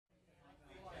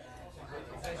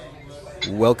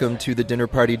Welcome to the Dinner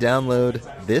Party Download.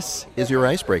 This is your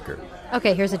icebreaker.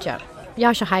 Okay, here's a joke.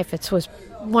 Jascha Heifetz was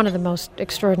one of the most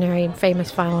extraordinary and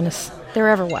famous violinists there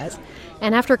ever was.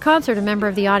 And after a concert, a member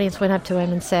of the audience went up to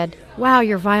him and said, "Wow,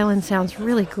 your violin sounds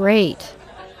really great."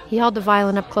 He held the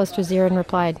violin up close to his ear and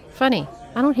replied, "Funny,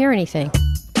 I don't hear anything."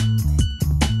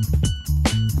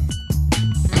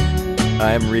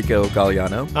 I'm Rico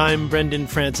Galliano. I'm Brendan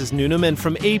Francis Newnham, and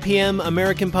from APM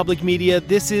American Public Media,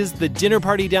 this is the Dinner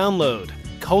Party Download.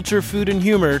 Culture, food, and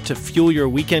humor to fuel your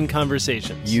weekend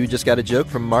conversations. You just got a joke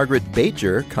from Margaret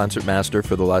Bajer, concertmaster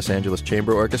for the Los Angeles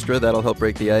Chamber Orchestra. That'll help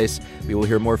break the ice. We will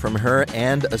hear more from her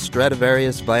and a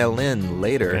Stradivarius violin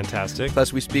later. Fantastic.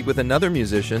 Plus, we speak with another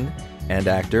musician and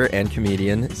actor and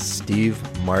comedian, Steve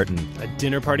Martin. A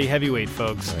dinner party heavyweight,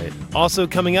 folks. Right. Also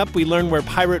coming up, we learn where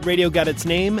pirate radio got its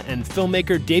name, and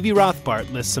filmmaker Davy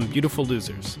Rothbart lists some beautiful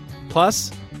losers.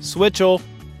 Plus, Switchel.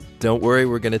 Don't worry,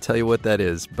 we're going to tell you what that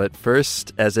is. But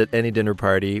first, as at any dinner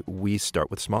party, we start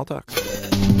with small talk.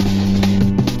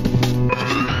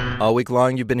 All week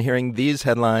long, you've been hearing these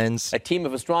headlines. A team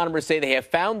of astronomers say they have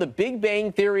found the Big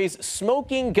Bang Theory's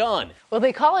smoking gun. Well,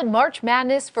 they call it March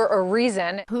Madness for a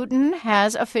reason. Putin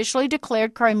has officially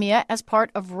declared Crimea as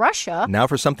part of Russia. Now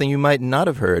for something you might not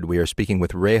have heard, we are speaking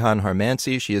with Rayhan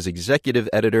Harmansi. She is executive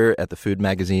editor at the food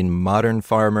magazine Modern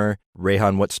Farmer.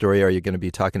 Rayhan, what story are you going to be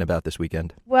talking about this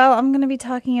weekend? Well, I'm going to be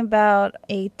talking about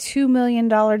a $2 million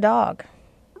dog.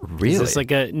 Really? Is this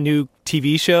like a new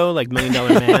TV show, like $1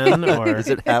 Million Man? Or is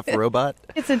it half robot?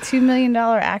 It's a $2 million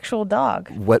actual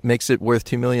dog. What makes it worth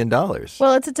 $2 million?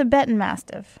 Well, it's a Tibetan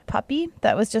Mastiff puppy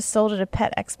that was just sold at a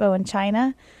pet expo in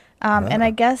China. And I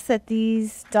guess that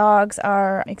these dogs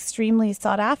are extremely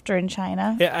sought after in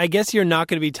China. Yeah, I guess you're not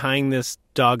going to be tying this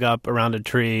dog up around a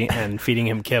tree and feeding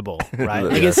him kibble, right?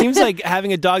 Like, it seems like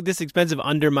having a dog this expensive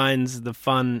undermines the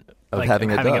fun of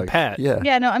having a pet.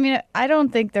 Yeah, no, I mean, I don't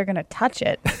think they're going to touch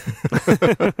it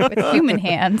with human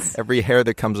hands. Every hair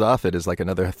that comes off it is like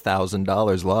another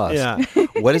 $1,000 lost. Yeah.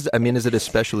 Is it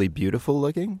especially beautiful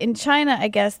looking? In China, I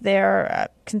guess they're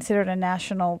considered a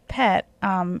national pet.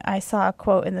 I saw a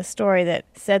quote in the story that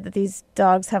said that these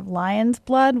dogs have lion's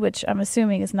blood, which I'm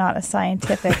assuming is not a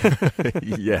scientific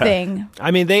thing. I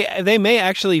mean, they may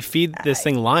actually feed this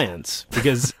thing lions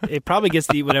because it probably gets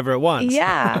to eat whatever it wants.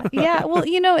 Yeah. Well,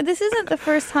 this isn't the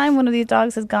first time one of these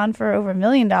dogs has gone for over $1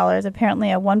 million.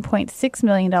 Apparently, a $1.6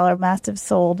 million Mastiff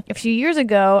sold a few years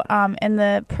ago. And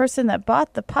the person that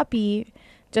bought the puppy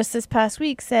just this past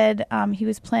week said he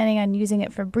was planning on using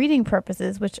it for breeding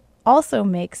purposes, which also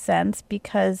makes sense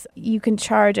because you can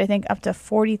charge, I think, up to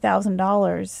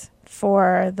 $40,000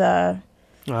 for the...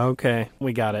 Okay,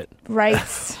 we got it.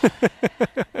 Rights.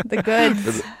 The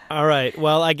goods. All right.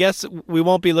 Well, I guess we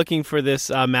won't be looking for this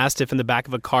Mastiff in the back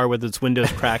of a car with its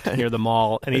windows cracked near the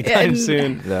mall anytime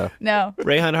soon. No.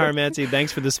 Rayhan Harmansi,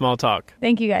 thanks for the small talk.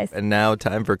 Thank you, guys. And now,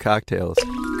 time for cocktails.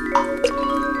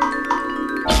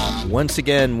 Once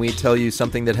again, we tell you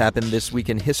something that happened this week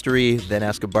in history, then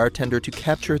ask a bartender to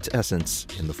capture its essence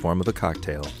in the form of a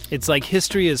cocktail. It's like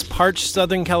history is parched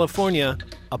Southern California,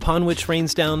 upon which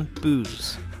rains down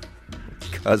booze.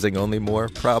 Causing only more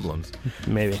problems.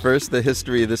 Maybe. First, the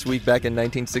history this week. Back in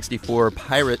 1964,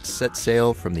 pirates set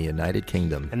sail from the United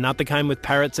Kingdom. And not the kind with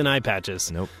parrots and eye patches.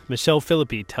 Nope. Michelle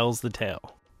Philippi tells the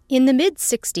tale. In the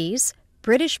mid-'60s,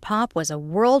 British pop was a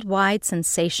worldwide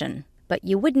sensation. But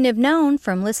you wouldn't have known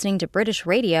from listening to British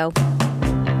radio.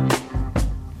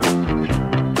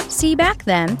 See, back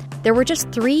then, there were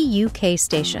just 3 UK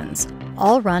stations,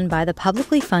 all run by the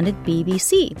publicly funded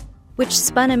BBC, which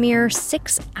spun a mere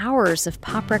 6 hours of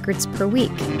pop records per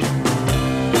week.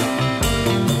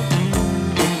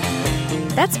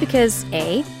 That's because,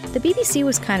 A, the BBC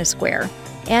was kind of square,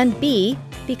 and B,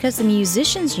 because the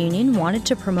Musicians Union wanted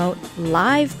to promote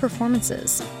live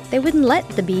performances. They wouldn't let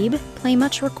the Beeb play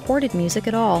much recorded music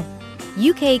at all.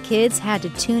 UK kids had to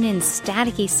tune in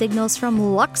staticky signals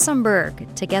from Luxembourg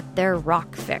to get their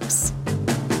rock fix.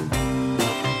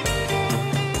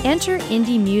 Enter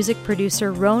indie music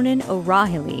producer Ronan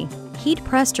O'Rahilly. He'd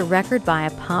pressed a record by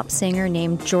a pop singer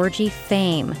named Georgie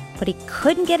Fame, but he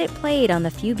couldn't get it played on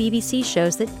the few BBC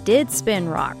shows that did spin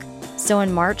rock. So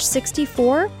in March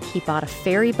 '64, he bought a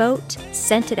ferry boat,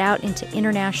 sent it out into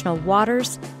international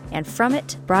waters, and from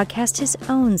it broadcast his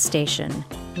own station,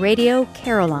 Radio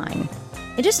Caroline.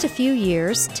 In just a few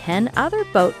years, 10 other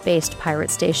boat-based pirate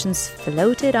stations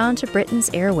floated onto Britain's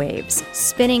airwaves,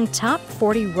 spinning top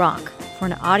 40 rock for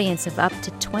an audience of up to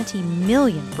 20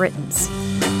 million Britons.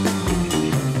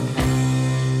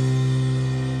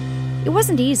 It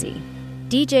wasn't easy.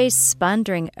 DJs spun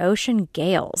during ocean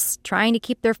gales, trying to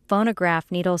keep their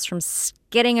phonograph needles from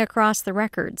skidding across the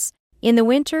records. In the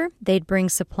winter, they'd bring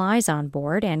supplies on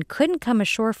board and couldn't come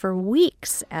ashore for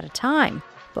weeks at a time.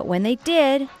 But when they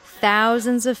did,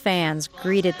 thousands of fans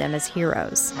greeted them as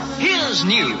heroes. Here's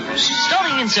news.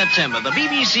 Starting in September, the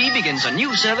BBC begins a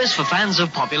new service for fans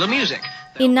of popular music.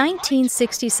 In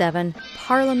 1967,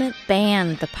 Parliament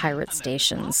banned the pirate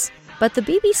stations. But the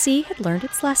BBC had learned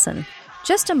its lesson.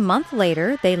 Just a month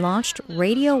later, they launched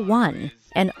Radio 1,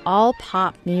 an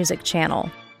all-pop music channel.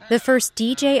 The first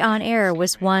DJ on air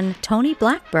was one Tony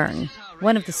Blackburn,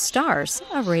 one of the stars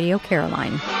of Radio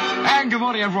Caroline. And good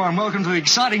morning, everyone. Welcome to the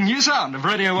exciting new sound of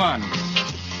Radio 1.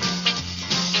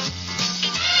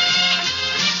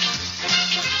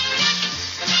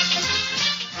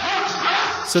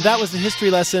 So that was the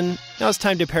history lesson. Now it's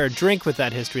time to pair a drink with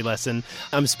that history lesson.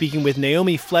 I'm speaking with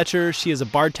Naomi Fletcher. She is a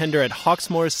bartender at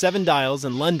Hawksmoor Seven Dials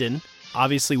in London,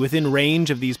 obviously within range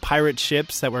of these pirate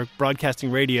ships that were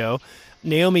broadcasting radio.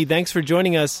 Naomi, thanks for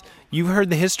joining us. You've heard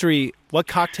the history. What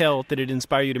cocktail did it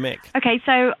inspire you to make? Okay,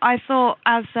 so I thought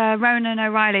as Ronan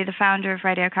O'Reilly, the founder of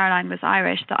Radio Caroline, was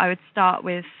Irish, that I would start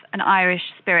with an Irish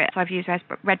spirit. So I've used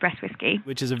redbreast whiskey.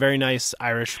 Which is a very nice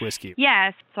Irish whiskey.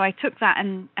 Yes, so I took that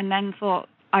and then thought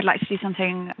I'd like to do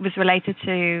something that was related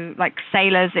to like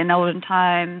sailors in olden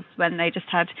times when they just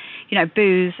had,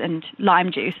 booze and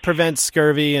lime juice. Prevent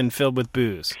scurvy and filled with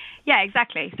booze. Yeah,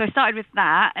 exactly. So I started with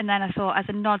that, and then I thought as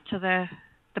a nod to the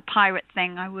pirate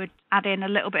thing, I would add in a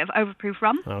little bit of overproof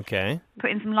rum. Okay. Put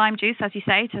in some lime juice, as you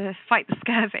say, to fight the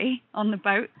scurvy on the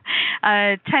boat.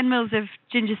 10 mils of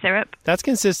ginger syrup. That's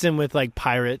consistent with,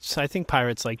 pirates. I think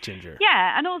pirates like ginger.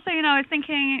 Yeah, and also, I was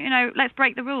thinking, let's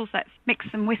break the rules. Let's mix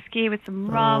some whiskey with some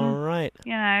rum. All right.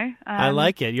 I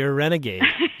like it. You're a renegade.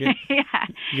 Yeah.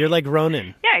 You're like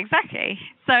Ronan. Yeah, exactly.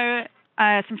 So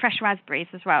some fresh raspberries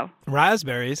as well.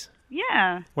 Raspberries?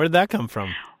 Yeah. Where did that come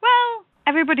from? Well,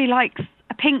 everybody likes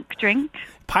a pink drink.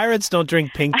 Pirates don't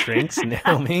drink pink drinks,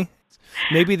 Naomi.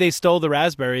 Maybe they stole the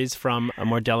raspberries from a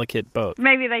more delicate boat.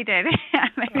 Maybe they did.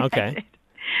 Okay. They did.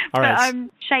 All right.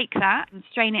 Shake that and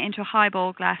strain it into a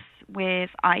highball glass with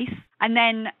ice. And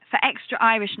then for extra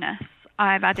Irishness,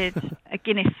 I've added a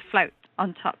Guinness float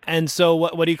on top. And so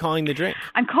what are you calling the drink?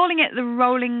 I'm calling it the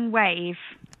Rolling Wave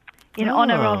in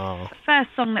honor of the first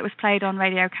song that was played on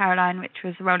Radio Caroline, which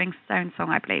was a Rolling Stones song,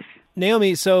 I believe.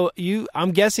 Naomi, so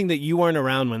I'm guessing that you weren't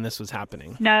around when this was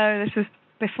happening. No, this was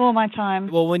before my time.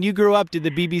 Well, when you grew up, did the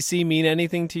BBC mean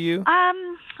anything to you?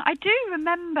 I do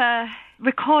remember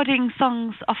recording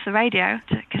songs off the radio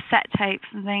to cassette tapes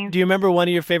and things. Do you remember one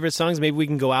of your favorite songs? Maybe we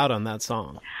can go out on that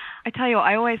song. I tell you what,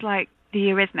 I always like the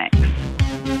Eurythmics.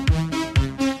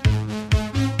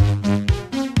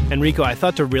 Enrico, I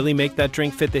thought to really make that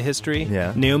drink fit the history,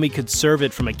 Naomi could serve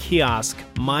it from a kiosk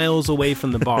miles away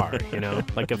from the bar,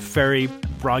 like a ferry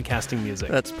broadcasting music.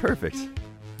 That's perfect.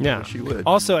 Yeah. She would.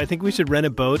 Also, I think we should rent a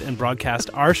boat and broadcast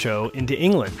our show into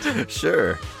England.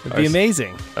 Sure. It'd be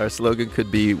amazing. Our slogan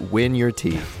could be "Win your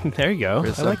tea." There you go.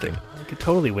 Or something. I like it. I could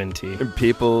totally win tea.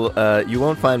 People, you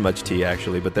won't find much tea,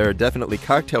 actually, but there are definitely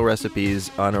cocktail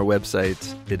recipes on our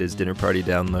website. It is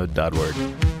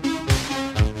dinnerpartydownload.org.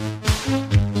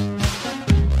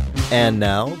 And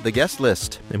now, the guest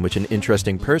list, in which an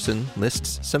interesting person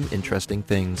lists some interesting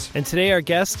things. And today our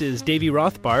guest is Davy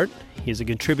Rothbart. He's a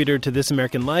contributor to This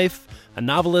American Life, a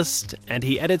novelist, and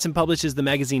he edits and publishes the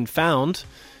magazine Found.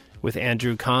 With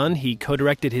Andrew Kahn, he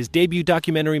co-directed his debut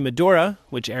documentary Medora,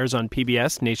 which airs on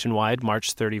PBS nationwide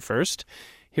March 31st.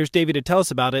 Here's Davy to tell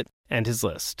us about it and his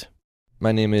list.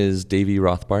 My name is Davy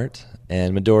Rothbart,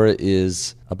 and Medora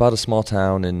is about a small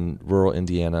town in rural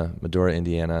Indiana, Medora,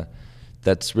 Indiana,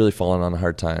 that's really fallen on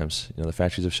hard times. The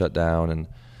factories have shut down, and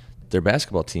their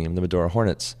basketball team, the Medora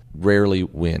Hornets, rarely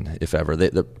win, if ever.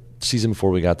 The season before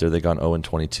we got there, they'd gone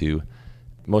 0-22.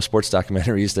 Most sports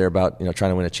documentaries, they're about trying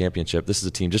to win a championship. This is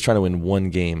a team just trying to win one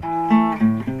game.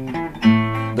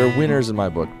 They're winners in my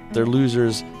book. They're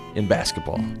losers in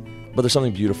basketball. But there's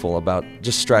something beautiful about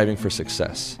just striving for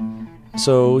success.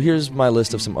 So here's my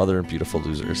list of some other beautiful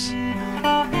losers.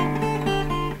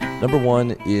 Number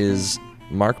one is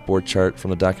Mark Borchardt from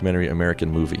the documentary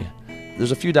American Movie.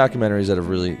 There's a few documentaries that have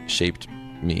really shaped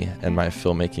me and my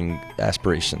filmmaking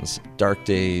aspirations. Dark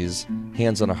Days,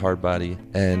 Hands on a Hard Body,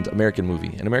 and American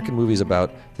Movie. And American Movie is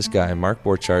about this guy, Mark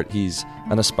Borchardt. He's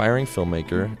an aspiring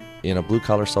filmmaker in a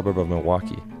blue-collar suburb of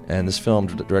Milwaukee. And this film,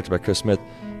 directed by Chris Smith,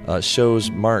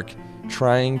 shows Mark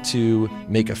trying to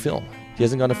make a film. He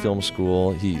hasn't gone to film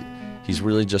school. He's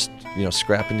really just,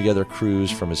 scrapping together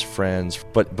crews from his friends,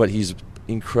 but he's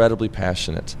incredibly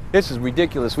passionate. This is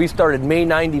ridiculous. We started May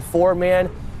 94, man.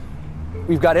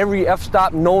 We've got every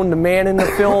f-stop known to man in the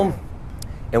film.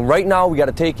 And right now, we got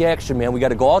to take action, man. We got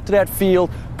to go out to that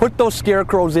field, put those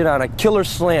scarecrows in on a killer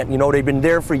slant. You know, they've been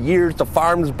there for years. The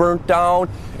farm's burnt down.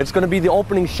 It's going to be the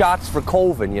opening shots for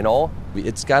Coven, you know?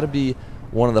 It's got to be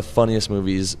one of the funniest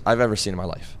movies I've ever seen in my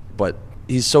life. But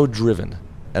he's so driven.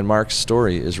 And Mark's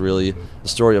story is really the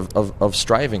story of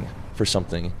striving for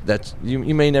something that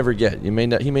you may never get. He may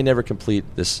never complete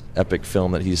this epic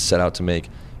film that he's set out to make.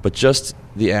 But just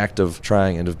the act of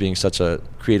trying and of being such a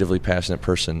creatively passionate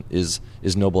person is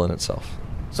noble in itself.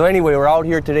 So anyway, we're out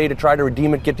here today to try to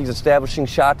redeem it, get these establishing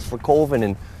shots for Coven,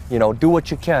 and, you know, do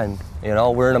what you can. You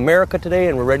know, we're in America today,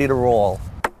 and we're ready to roll.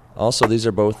 Also, these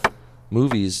are both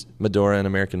movies, Medora, an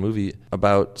American movie,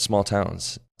 about small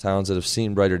towns that have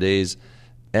seen brighter days.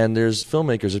 And there's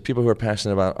filmmakers, there's people who are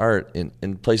passionate about art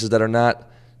in places that are not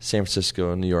San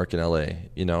Francisco, New York, and L.A.,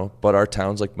 you know, but are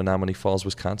towns like Menomonee Falls,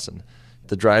 Wisconsin.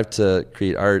 The drive to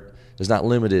create art is not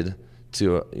limited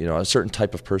to a certain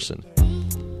type of person.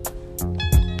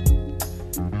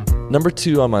 Number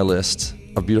 2 on my list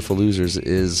of beautiful losers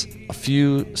is a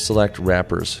few select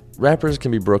rappers. Rappers can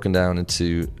be broken down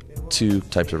into 2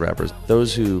 types of rappers.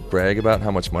 Those who brag about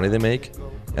how much money they make,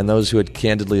 and those who would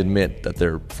candidly admit that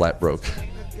they're flat broke.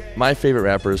 My favorite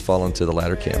rappers fall into the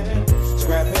latter camp.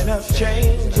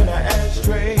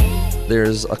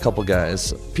 There's a couple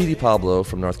guys. P.D. Pablo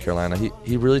from North Carolina,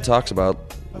 he really talks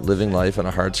about living life in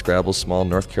a hard-scrabble, small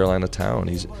North Carolina town.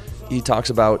 He talks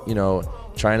about,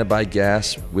 trying to buy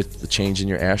gas with the change in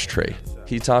your ashtray.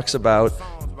 He talks about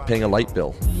paying a light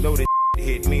bill.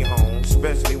 Hit me home,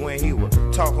 especially when he was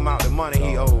talking about the money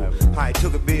he owed. How he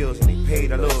took the bills and he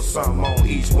paid a little something on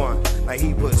each one. Like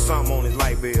he put something on his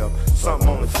light bill, something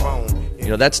on his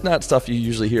phone. That's not stuff you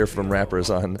usually hear from rappers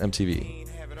on MTV.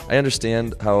 I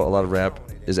understand how a lot of rap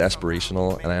is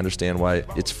aspirational, and I understand why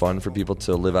it's fun for people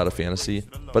to live out a fantasy,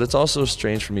 but it's also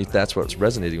strange for me that's what's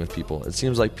resonating with people. It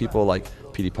seems like people like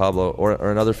P.D. Pablo or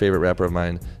another favorite rapper of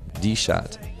mine,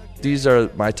 D-Shot. These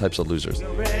are my types of losers.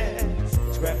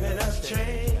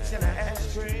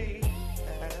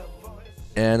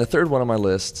 And the third one on my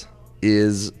list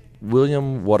is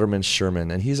William Waterman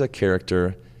Sherman, and he's a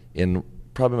character in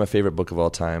probably my favorite book of all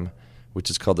time, which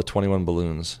is called The 21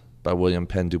 Balloons by William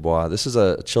Penn Dubois. This is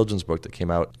a children's book that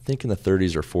came out, I think, in the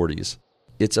 30s or 40s.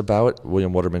 It's about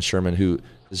William Waterman Sherman, who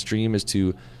his dream is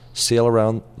to sail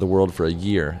around the world for a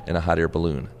year in a hot air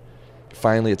balloon.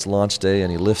 Finally, it's launch day,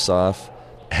 and he lifts off,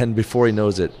 and before he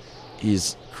knows it,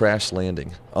 he's crash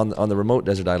landing on the remote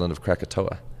desert island of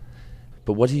Krakatoa.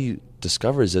 But what he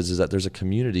discovers is that there's a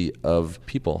community of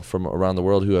people from around the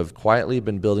world who have quietly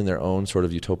been building their own sort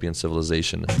of utopian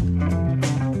civilization.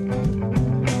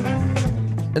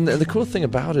 And the cool thing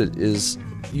about it is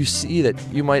you see that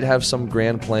you might have some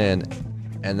grand plan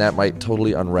and that might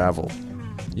totally unravel.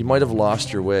 You might have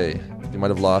lost your way. You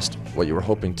might have lost what you were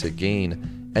hoping to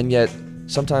gain. And yet,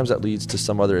 sometimes that leads to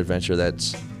some other adventure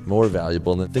that's more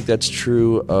valuable. And I think that's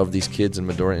true of these kids in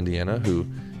Medora, Indiana, who,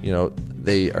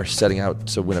 they are setting out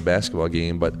to win a basketball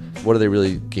game, but what are they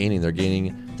really gaining? They're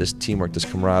gaining this teamwork, this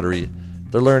camaraderie.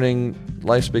 They're learning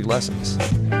life's big lessons.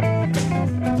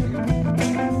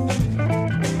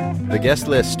 The guest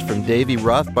list from Davy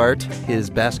Rothbart. His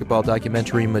basketball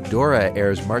documentary Medora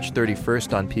airs March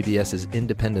 31st on PBS's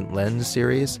Independent Lens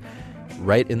series,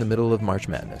 right in the middle of March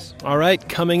Madness. All right,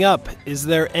 coming up, is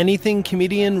there anything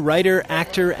comedian, writer,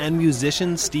 actor, and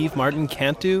musician Steve Martin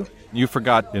can't do? You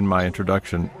forgot in my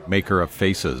introduction, maker of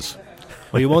faces.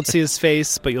 Well, you won't see his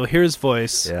face, but you'll hear his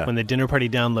voice when the Dinner Party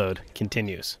Download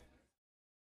continues.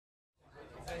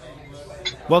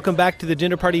 Welcome back to the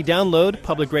Dinner Party Download,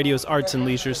 Public Radio's Arts and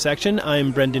Leisure section.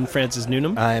 I'm Brendan Francis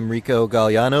Noonan. I'm Rico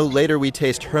Galliano. Later we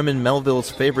taste Herman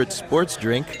Melville's favorite sports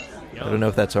drink. I don't know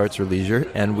if that's arts or leisure.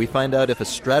 And we find out if a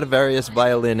Stradivarius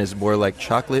violin is more like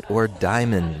chocolate or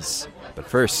diamonds. But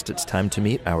first, it's time to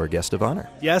meet our guest of honor.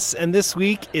 Yes, and this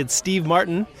week, it's Steve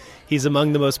Martin. He's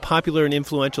among the most popular and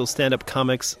influential stand-up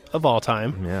comics of all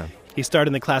time. Yeah. He starred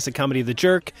in the classic comedy The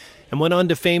Jerk and went on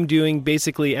to fame doing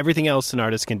basically everything else an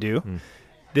artist can do.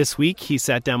 This week, he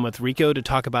sat down with Rico to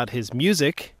talk about his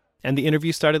music, and the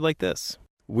interview started like this.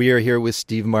 We are here with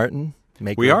Steve Martin.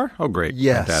 We are? Oh, great.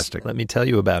 Yes. Fantastic. Let me tell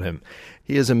you about him.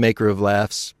 He is a maker of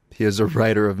laughs. He is a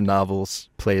writer of novels,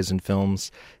 plays, and films.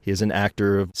 He is an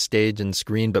actor of stage and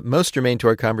screen, but most germane to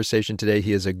our conversation today,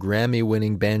 he is a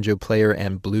Grammy-winning banjo player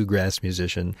and bluegrass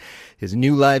musician. His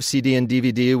new live CD and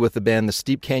DVD with the band The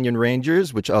Steep Canyon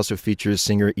Rangers, which also features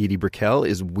singer Edie Brickell,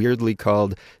 is weirdly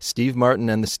called Steve Martin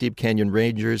and the Steep Canyon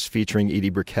Rangers featuring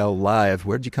Edie Brickell live.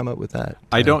 Where did you come up with that?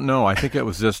 I don't know. I think it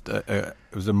was just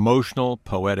It was an emotional,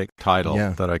 poetic title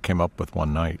that I came up with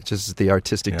one night. Just the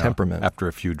artistic temperament. After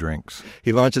a few drinks.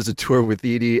 He launches a tour with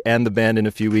Edie and the band in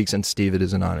a few weeks, and Steve, it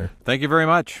is an honor. Thank you very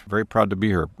much. Very proud to be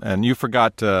here. And you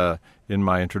forgot in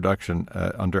my introduction,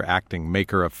 under acting,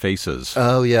 maker of faces.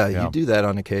 Oh, yeah. You do that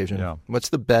on occasion. Yeah.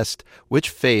 Which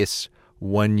face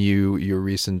won you your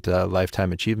recent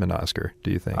Lifetime Achievement Oscar,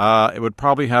 do you think? It would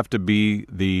probably have to be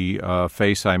the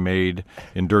face I made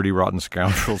in Dirty Rotten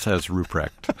Scoundrels as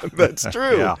Ruprecht. That's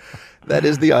true. Yeah. That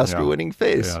is the Oscar-winning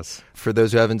face. Yes. For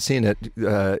those who haven't seen it,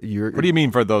 you're... What do you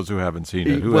mean for those who haven't seen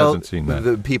it? Who hasn't seen that?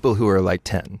 The people who are like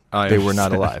 10. They were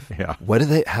not alive. Yeah.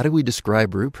 How do we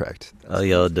describe Ruprecht?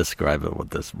 You'll describe it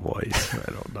with this voice.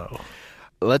 I don't know.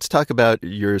 Let's talk about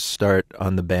your start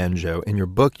on the banjo. In your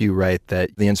book, you write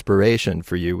that the inspiration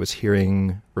for you was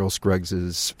hearing Earl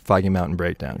Scruggs' Foggy Mountain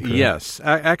Breakdown. Correct? Yes.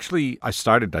 Actually, I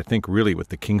started, I think, really with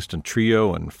the Kingston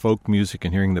Trio and folk music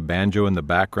and hearing the banjo in the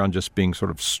background just being sort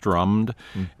of strummed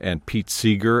and Pete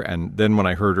Seeger. And then when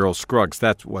I heard Earl Scruggs,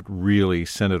 that's what really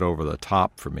sent it over the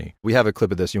top for me. We have a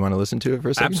clip of this. You want to listen to it for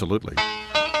a second? Absolutely.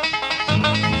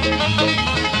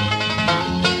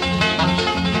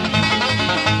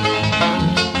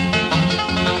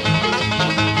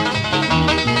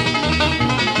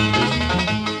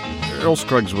 Earl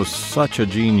Scruggs was such a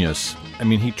genius. I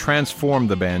mean, he transformed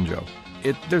the banjo.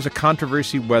 There's a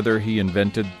controversy whether he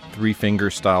invented three-finger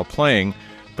style playing,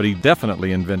 but he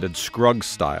definitely invented Scruggs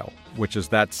style, which is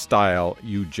that style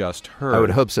you just heard. I would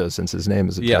hope so, since his name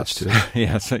is attached to it.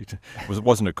 Yes, it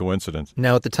wasn't a coincidence.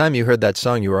 Now, at the time you heard that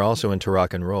song, you were also into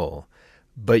rock and roll,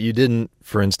 but you didn't,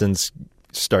 for instance,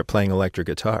 start playing electric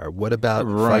guitar. What about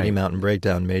Foggy Mountain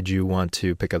Breakdown made you want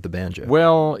to pick up the banjo?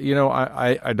 Well,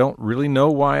 I don't really know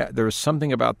why. There was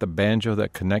something about the banjo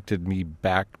that connected me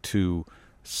back to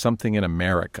something in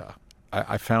America.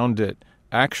 I found it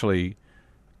actually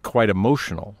quite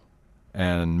emotional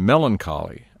and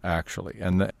melancholy, actually.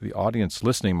 And the audience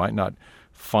listening might not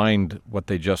find what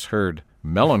they just heard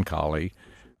melancholy.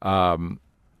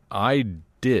 I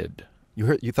did.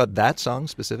 You thought that song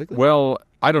specifically? Well,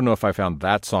 I don't know if I found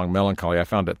that song melancholy. I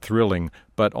found it thrilling.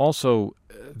 But also,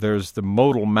 there's the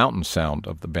modal mountain sound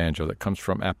of the banjo that comes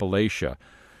from Appalachia.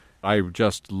 I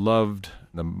just loved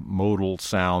the modal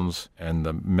sounds and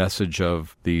the message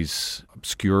of these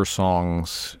obscure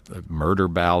songs, the murder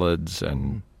ballads,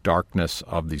 and darkness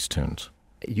of these tunes.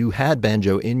 You had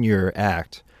banjo in your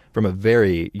act from a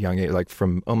very young age,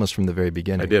 almost from the very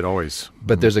beginning. I did, always.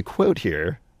 But there's a quote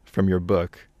here from your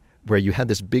book where you had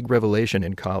this big revelation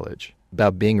in college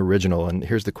about being original, and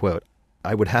here's the quote: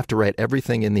 "I would have to write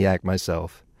everything in the act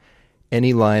myself.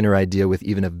 Any line or idea with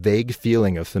even a vague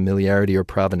feeling of familiarity or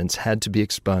provenance had to be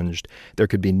expunged. There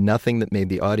could be nothing that made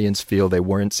the audience feel they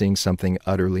weren't seeing something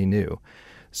utterly new."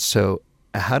 So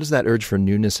how does that urge for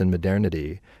newness and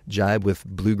modernity jibe with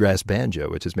bluegrass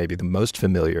banjo, which is maybe the most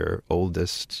familiar,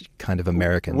 oldest kind of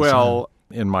American Well,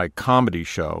 sound? In my comedy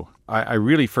show, I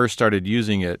really first started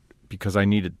using it because I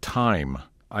needed time.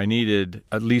 I needed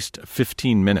at least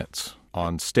 15 minutes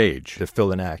on stage. To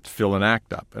fill an act. Fill an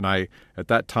act up. And at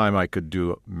that time, I could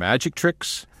do magic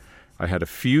tricks. I had a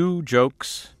few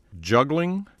jokes,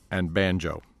 juggling, and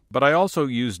banjo. But I also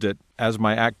used it as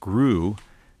my act grew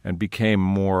and became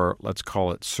more, let's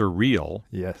call it, surreal.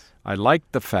 Yes. I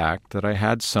liked the fact that I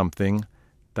had something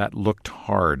that looked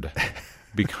hard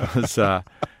because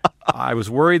I was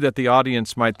worried that the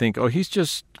audience might think, oh, he's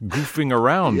just goofing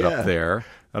around up there.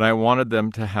 And I wanted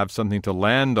them to have something to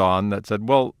land on that said,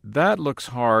 well, that looks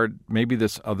hard. Maybe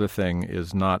this other thing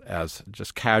is not as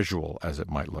just casual as it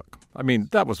might look. I mean,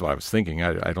 that was what I was thinking.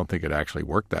 I don't think it actually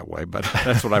worked that way, but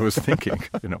that's what I was thinking.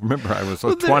 Remember, I was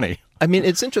 20. I mean,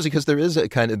 it's interesting because there is a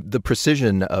kind of the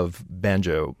precision of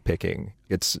banjo picking.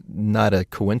 It's not a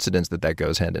coincidence that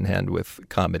goes hand in hand with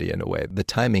comedy in a way. The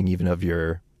timing even of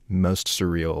your most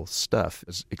surreal stuff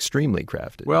is extremely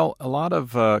crafted. Well, a lot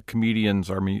of comedians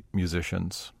are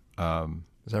musicians.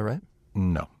 Is that right?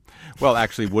 No. Well,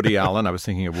 actually, Woody Allen, I was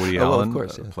thinking of Woody Allen, of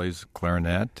course, plays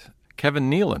clarinet. Kevin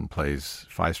Nealon plays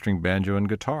 5-string banjo and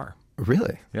guitar.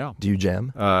 Really? Yeah. Do you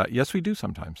jam? Yes, we do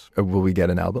sometimes. Will we get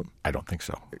an album? I don't think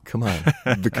so. Come on.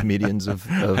 The comedians of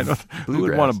bluegrass. Who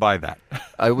would want to buy that?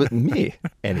 Me,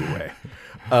 anyway.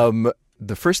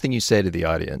 The first thing you say to the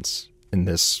audience in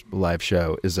this live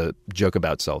show is a joke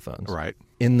about cell phones. Right.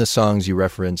 In the songs, you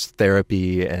reference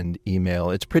therapy and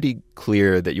email. It's pretty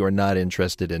clear that you're not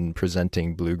interested in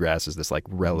presenting bluegrass as this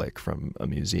relic from a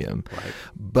museum. Right.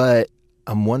 But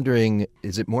I'm wondering,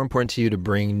 is it more important to you to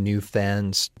bring new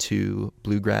fans to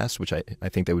bluegrass, which I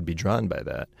think they would be drawn by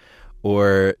that,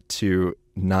 or to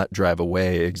not drive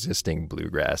away existing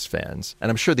bluegrass fans? And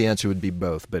I'm sure the answer would be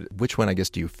both, but which one, I guess,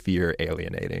 do you fear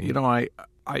alienating? You know, I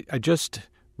just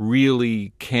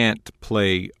really can't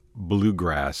play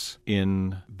bluegrass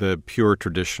in the pure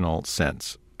traditional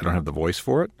sense. I don't have the voice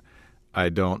for it. I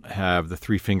don't have the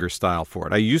three-finger style for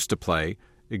it. I used to play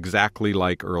exactly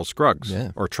like Earl Scruggs,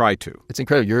 or try to. It's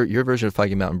incredible. Your version of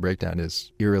Foggy Mountain Breakdown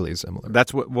is eerily similar.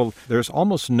 There's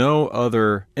almost no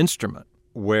other instrument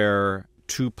where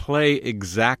to play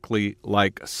exactly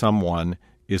like someone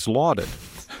is lauded.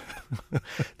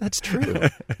 That's true.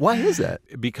 Why is that?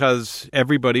 Because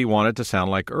everybody wanted to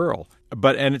sound like Earl.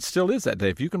 And it still is that day.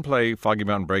 If you can play Foggy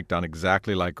Mountain Breakdown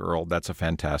exactly like Earl, that's a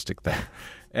fantastic thing.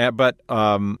 But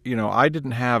I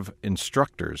didn't have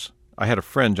instructors. I had a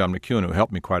friend, John McEwen, who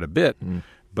helped me quite a bit,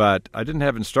 but I didn't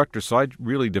have instructors, so I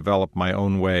really developed my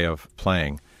own way of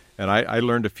playing. And I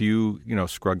learned a few,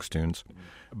 Scruggs tunes.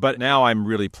 But now I'm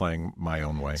really playing my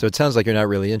own way. So it sounds like you're not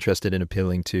really interested in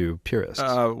appealing to purists.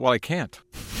 Well, I can't.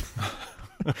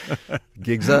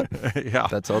 Gigs up. Yeah.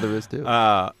 That's all there is to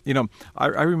it.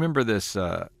 I remember this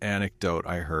anecdote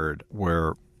I heard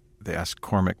where they asked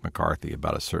Cormac McCarthy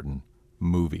about a certain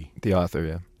movie. The author,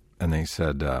 yeah. And they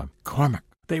said, Cormac,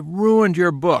 they ruined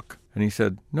your book. And he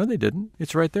said, no, they didn't.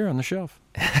 It's right there on the shelf.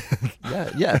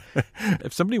 Yeah.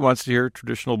 If somebody wants to hear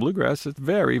traditional bluegrass, it's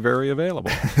very, very available.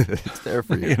 It's there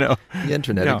for you. The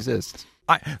internet exists.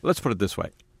 Let's put it this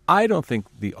way. I don't think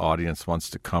the audience wants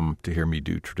to come to hear me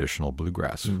do traditional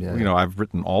bluegrass. Yeah. I've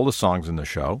written all the songs in the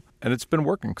show, and it's been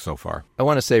working so far. I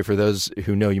want to say, for those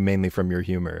who know you mainly from your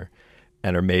humor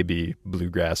and are maybe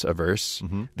bluegrass averse,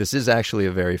 this is actually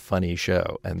a very funny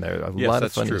show, and there are a lot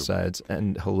of funny sides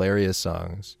and hilarious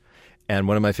songs. And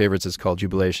one of my favorites is called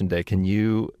Jubilation Day. Can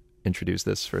you introduce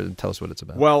this tell us what it's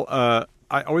about? Well,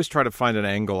 I always try to find an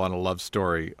angle on a love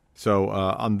story. So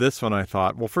on this one, I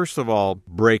thought, well, first of all,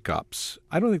 breakups.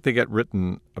 I don't think they get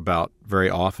written about very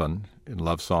often in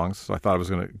love songs, so I thought I was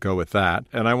going to go with that.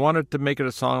 And I wanted to make it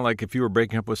a song like if you were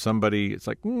breaking up with somebody, it's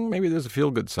like, maybe there's a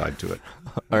feel-good side to it.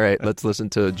 All right, let's listen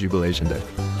to Jubilation Day.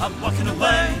 I'm walking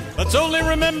away. Let's only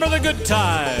remember the good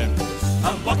times.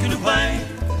 I'm walking away.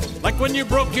 Like when you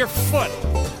broke your foot.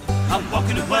 I'm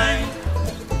walking away.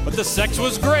 But the sex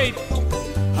was great.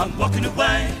 I'm walking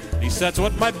away. At least that's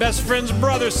what my best friend's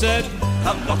brother said.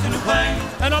 I'm walking away.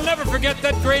 And I'll never forget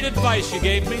that great advice you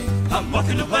gave me. I'm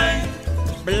walking away.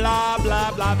 Blah,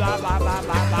 blah, blah, blah, blah, blah, blah,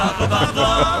 blah, blah,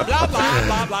 blah, blah,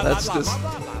 blah, blah,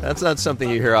 blah. That's not something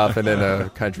you hear often in a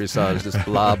country song. It's just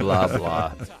blah, blah,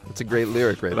 blah. It's a great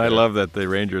lyric right there. I love that the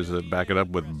Rangers back it up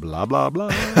with blah, blah, blah.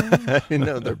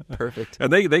 They're perfect.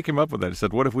 And they came up with that. They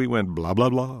said, what if we went blah, blah,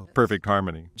 blah? Perfect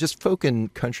harmony. Just folk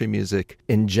and country music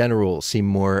in general seem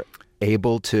more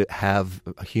able to have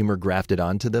humor grafted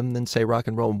onto them than, say, rock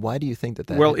and roll. Why do you think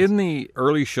that is? Well, in the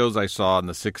early shows I saw in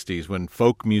the 60s, when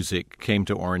folk music came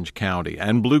to Orange County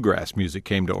and bluegrass music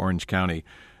came to Orange County,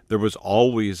 there was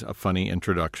always a funny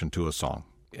introduction to a song.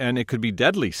 And it could be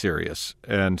deadly serious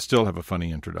and still have a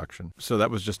funny introduction. So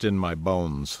that was just in my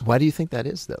bones. Why do you think that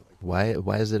is, though? Why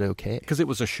is it okay? Because it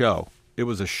was a show. It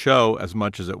was a show as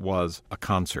much as it was a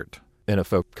concert. In a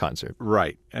folk concert.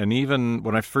 Right. And even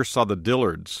when I first saw the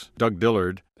Dillards, Doug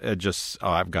Dillard, it just,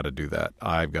 I've got to do that.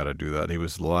 I've got to do that. He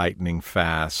was lightning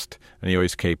fast, and he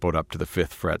always capoed up to the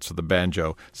 5th fret, so the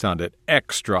banjo sounded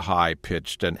extra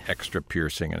high-pitched and extra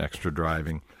piercing and extra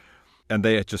driving. And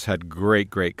they just had great,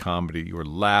 great comedy. You were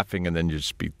laughing, and then you'd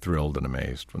just be thrilled and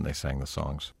amazed when they sang the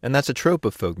songs. And that's a trope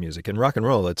of folk music. In rock and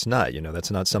roll, it's not.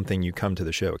 That's not something you come to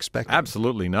the show expecting.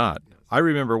 Absolutely not. I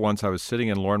remember once I was sitting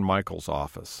in Lorne Michaels'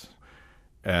 office,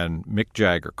 and Mick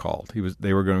Jagger called.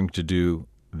 They were going to do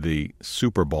the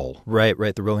Super Bowl. Right.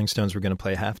 The Rolling Stones were going to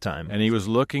play halftime. And he was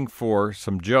looking for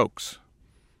some jokes.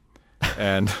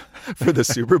 And for the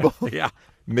Super Bowl? Yeah.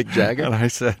 Mick Jagger? And I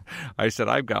said,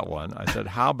 I've got one. I said,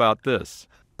 how about this?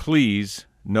 Please,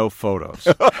 no photos.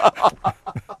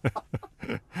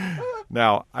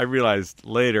 Now, I realized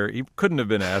later he couldn't have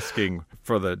been asking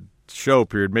for the show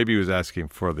period. Maybe he was asking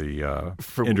for the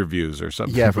interviews or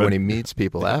something. Yeah, for when he meets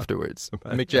people afterwards.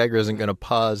 Mick Jagger isn't going to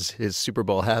pause his Super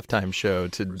Bowl halftime show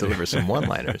to deliver some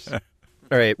one-liners.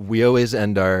 All right, we always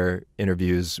end our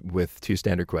interviews with 2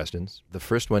 standard questions. The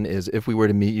first one is, if we were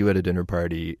to meet you at a dinner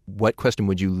party, what question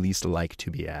would you least like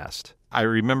to be asked? I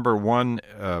remember one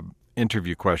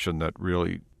interview question that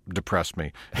really depressed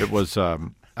me. It was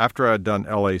after I had done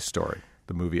L.A. Story,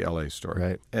 the movie L.A. Story.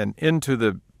 Right. And into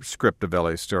the script of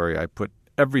L.A. Story, I put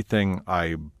everything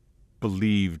I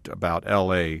believed about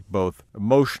L.A., both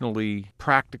emotionally,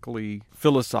 practically,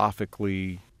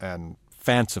 philosophically, and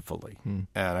fancifully. And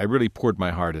I really poured my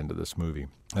heart into this movie.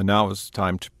 And now it's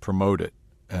time to promote it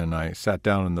And I sat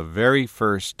down, and the very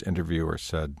first interviewer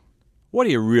said, "What do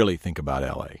you really think about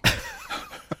L.A.?"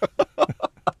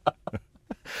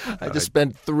 I just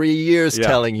spent 3 years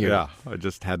telling you. Yeah, I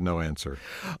just had no answer.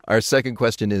 Our second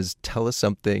question is, tell us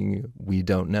something we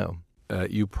don't know.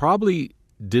 You probably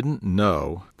didn't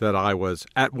know that I was,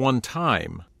 at one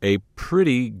time, a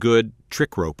pretty good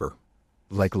trick roper.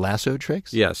 Like lasso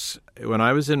tricks? Yes. When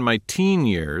I was in my teen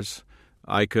years,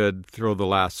 I could throw the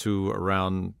lasso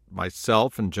around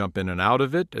myself and jump in and out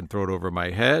of it and throw it over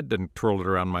my head and twirl it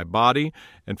around my body.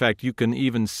 In fact, you can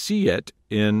even see it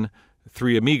in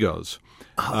Three Amigos.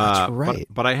 Oh, that's right.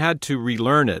 But I had to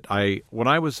relearn it. When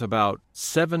I was about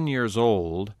 7 years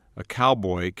old, a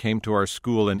cowboy came to our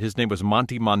school, and his name was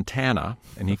Monty Montana,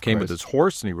 and he came with his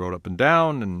horse, and he rode up and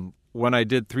down. And when I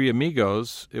did Three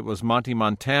Amigos, it was Monty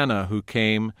Montana who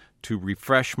came to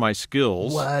refresh my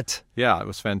skills. What? Yeah, it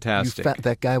was fantastic.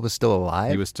 That guy was still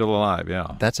alive? He was still alive,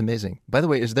 yeah. That's amazing. By the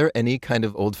way, is there any kind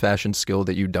of old-fashioned skill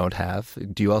that you don't have?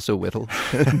 Do you also whittle?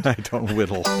 I don't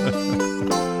whittle.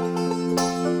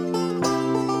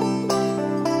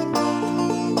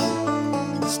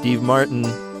 Steve Martin,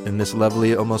 and this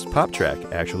lovely, almost pop track,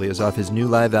 actually, is off his new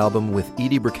live album with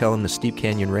Edie Brickell and the Steep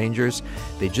Canyon Rangers.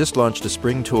 They just launched a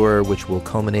spring tour, which will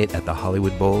culminate at the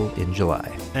Hollywood Bowl in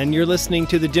July. And you're listening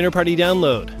to the Dinner Party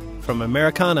Download from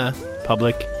Americana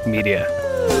Public Media.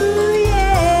 Ooh,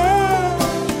 yeah.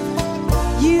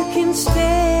 You can stay.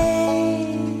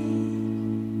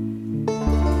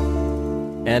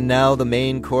 And now the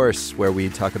main course, where we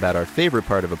talk about our favorite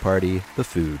part of a party, the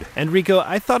food. And Rico,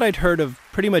 I thought I'd heard of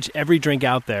pretty much every drink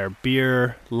out there.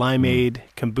 Beer, limeade,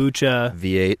 kombucha.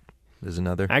 V8 is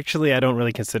another. Actually, I don't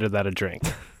really consider that a drink.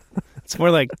 It's more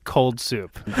like cold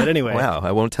soup. But anyway. Wow,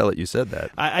 I won't tell it you said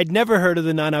that. I'd never heard of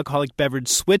the non-alcoholic beverage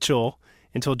Switchel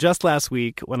until just last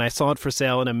week when I saw it for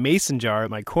sale in a mason jar at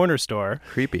my corner store.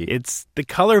 Creepy. It's the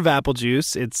color of apple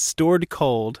juice. It's stored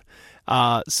cold.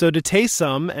 So to taste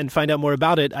some and find out more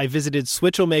about it, I visited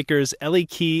Switchel makers Ellie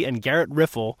Key and Garrett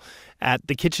Riffle at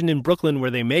the kitchen in Brooklyn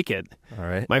where they make it. All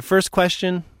right. My first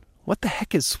question, what the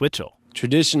heck is Switchel?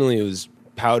 Traditionally, it was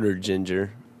powdered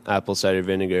ginger, apple cider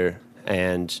vinegar,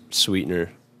 and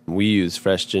sweetener. We use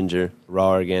fresh ginger,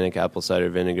 raw organic apple cider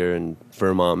vinegar, and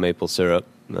Vermont maple syrup,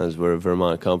 as we're a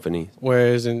Vermont company.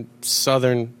 Whereas in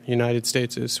southern United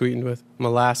States, it's sweetened with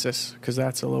molasses, because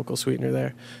that's a local sweetener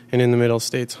there. And in the middle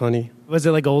states, honey. Was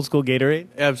it like old school Gatorade?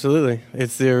 Absolutely.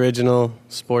 It's the original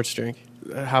sports drink.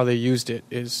 How they used it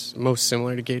is most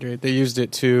similar to Gatorade. They used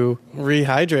it to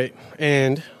rehydrate.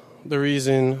 And the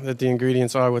reason that the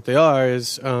ingredients are what they are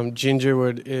is ginger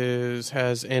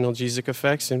has analgesic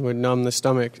effects and would numb the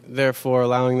stomach, therefore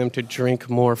allowing them to drink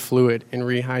more fluid and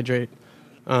rehydrate.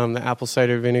 The apple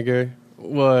cider vinegar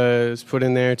was put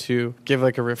in there to give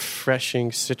like a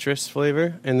refreshing citrus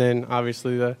flavor, and then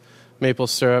obviously the maple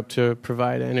syrup to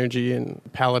provide energy and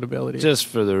palatability. Just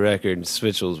for the record,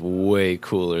 Switchel's way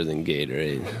cooler than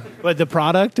Gatorade. But the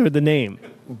product or the name?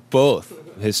 Both.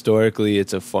 Historically,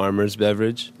 it's a farmer's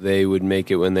beverage. They would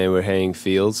make it when they were haying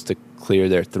fields to clear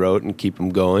their throat and keep them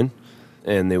going,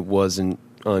 and it wasn't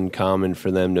uncommon for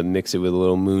them to mix it with a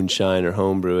little moonshine or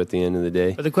homebrew at the end of the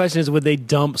day. But the question is, would they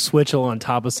dump Switchel on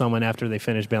top of someone after they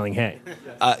finish baling hay?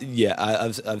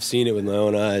 I've seen it with my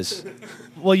own eyes.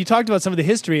 Well, you talked about some of the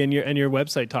history, and your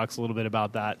website talks a little bit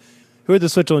about that. Who are the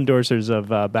Switchel endorsers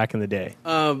of back in the day?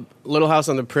 Little House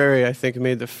on the Prairie, I think,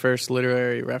 made the first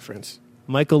literary reference.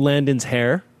 Michael Landon's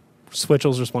hair.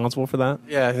 Switchel's responsible for that?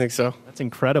 Yeah, I think so. That's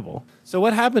incredible. So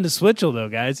what happened to Switchel, though,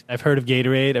 guys? I've heard of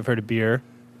Gatorade. I've heard of beer.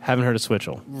 Haven't heard of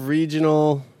Switchel.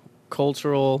 Regional,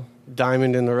 cultural,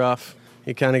 diamond in the rough.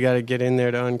 You kind of got to get in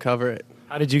there to uncover it.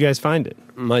 How did you guys find it?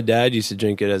 My dad used to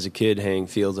drink it as a kid, haying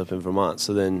fields up in Vermont.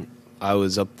 So then I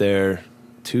was up there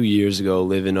 2 years ago,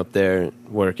 living up there,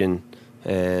 working,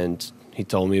 and he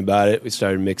told me about it. We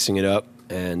started mixing it up,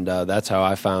 and that's how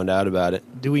I found out about it.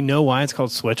 Do we know why it's called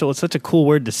Switchel? It's such a cool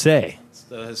word to say. It's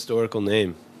the historical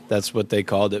name. That's what they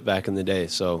called it back in the day.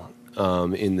 So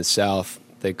in the South,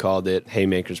 they called it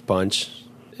Haymaker's Punch.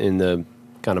 In the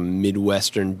kind of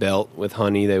Midwestern belt with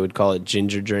honey, they would call it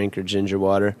ginger drink or ginger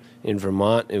water. In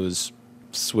Vermont, it was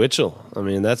Switchel. I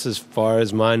mean, that's as far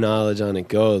as my knowledge on it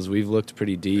goes. We've looked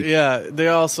pretty deep. Yeah,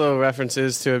 there are also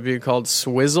references to it being called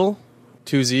Swizzle,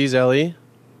 2 Z's, L-E.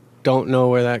 Don't know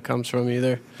where that comes from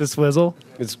either. The Swizzle?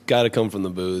 It's got to come from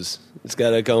the booze. It's got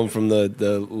to come from the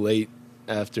late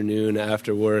afternoon,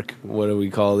 after work. What do we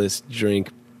call this drink?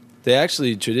 They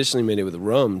actually traditionally made it with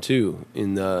rum, too,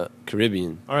 in the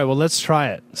Caribbean. All right, well, let's try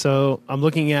it. So I'm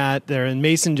looking at, they're in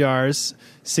mason jars,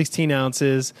 16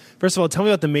 ounces. First of all, tell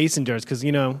me about the mason jars, because,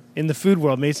 you know, in the food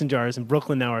world, mason jars in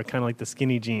Brooklyn now are kind of like the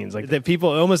skinny jeans. Like, that people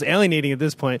are almost alienating at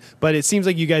this point, but it seems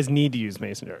like you guys need to use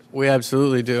mason jars. We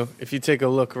absolutely do. If you take a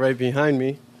look right behind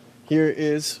me, here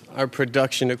is our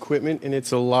production equipment, and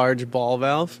it's a large ball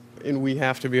valve, and we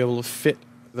have to be able to fit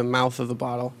the mouth of the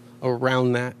bottle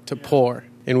around that to pour.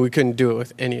 And we couldn't do it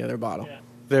with any other bottle. Yeah.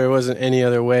 There wasn't any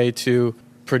other way to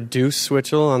produce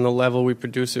Switchel on the level we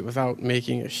produce it without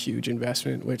making a huge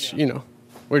investment, which, you know,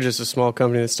 we're just a small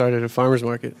company that started at a farmer's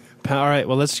market. All right,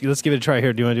 well, let's give it a try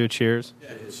here. Do you want to do a cheers? Yeah,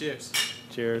 cheers.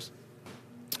 Cheers.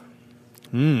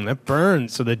 That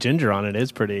burns. So the ginger on it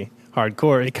is pretty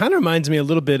hardcore. It kind of reminds me a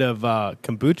little bit of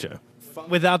kombucha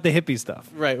without the hippie stuff.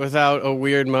 Right, without a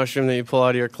weird mushroom that you pull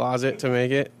out of your closet to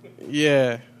make it.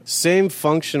 Yeah, same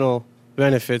functional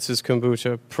benefits as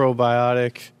kombucha,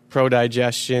 probiotic,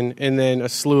 pro-digestion, and then a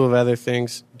slew of other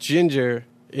things. Ginger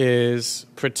is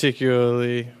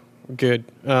particularly good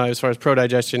as far as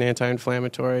pro-digestion,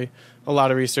 anti-inflammatory. A lot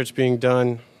of research being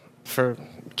done for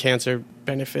cancer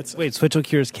benefits. Wait, Switchel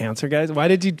cures cancer, guys? Why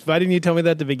didn't you tell me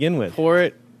that to begin with? Pour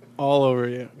it all over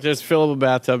you. Just fill up a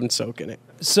bathtub and soak in it.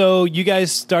 So you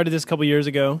guys started this a couple years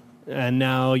ago, and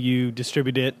now you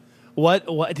distribute it.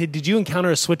 What did you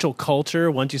encounter a Switchel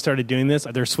culture once you started doing this?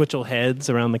 Are there Switchel heads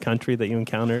around the country that you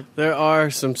encountered? There are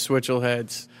some Switchel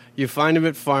heads. You find them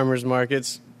at farmers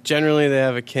markets. Generally, they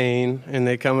have a cane, and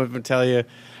they come up and tell you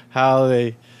how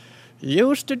they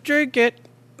used to drink it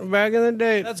back in the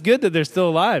day. That's good that they're still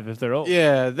alive if they're old.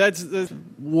 Yeah, that's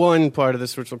one part of the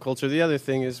Switchel culture. The other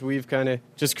thing is we've kind of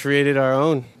just created our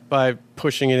own by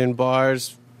pushing it in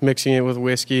bars, mixing it with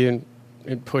whiskey, and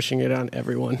pushing it on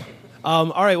everyone.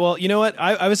 All right, well, you know what?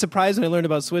 I was surprised when I learned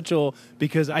about Switchel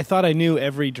because I thought I knew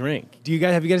every drink.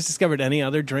 Have you guys discovered any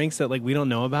other drinks that we don't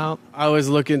know about? I was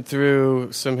looking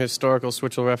through some historical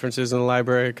Switchel references in the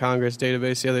Library of Congress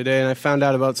database the other day, and I found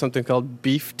out about something called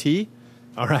beef tea.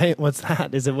 All right, what's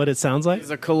that? Is it what it sounds like? It's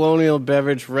a colonial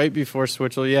beverage right before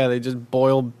Switchel. Yeah, they just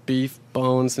boil beef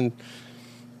bones and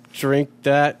drink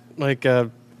that like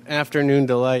a afternoon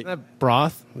delight. Is that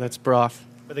broth? That's broth.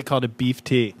 But they called it beef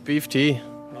tea. Beef tea.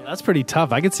 That's pretty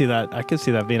tough. I could see that. I could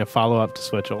see that being a follow-up to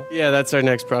Switchel. Yeah, that's our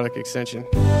next product extension.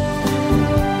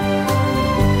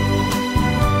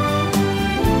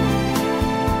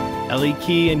 Ellie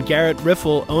Key and Garrett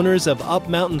Riffle, owners of Up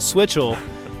Mountain Switchel.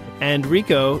 And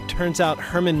Rico, turns out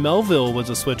Herman Melville was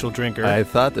a Switchel drinker. I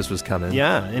thought this was coming.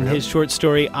 Yeah, in his short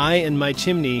story, I and My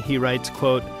Chimney, he writes,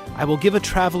 quote, I will give a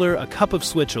traveler a cup of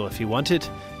Switchel if he want it,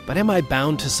 but am I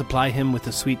bound to supply him with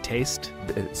a sweet taste?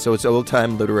 So it's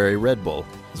old-time literary Red Bull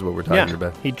is what we're talking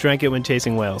about. He drank it when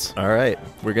chasing whales. All right.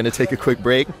 We're going to take a quick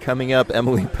break. Coming up,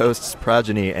 Emily Post's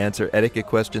Progeny answer etiquette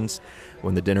questions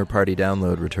when the Dinner Party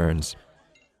Download returns.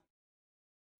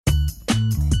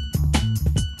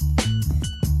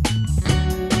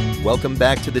 Welcome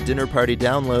back to the Dinner Party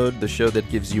Download, the show that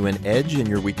gives you an edge in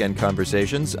your weekend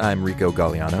conversations. I'm Rico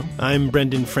Galliano. I'm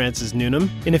Brendan Francis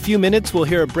Noonan. In a few minutes, we'll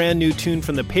hear a brand new tune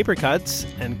from the Papercuts.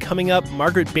 And coming up,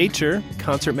 Margaret Beecher,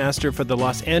 concertmaster for the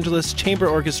Los Angeles Chamber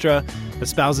Orchestra,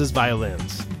 espouses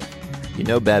violins. You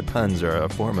know bad puns are a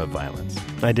form of violence.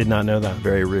 I did not know that.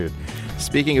 Very rude.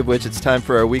 Speaking of which, it's time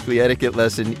for our weekly etiquette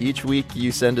lesson. Each week,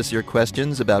 you send us your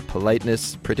questions about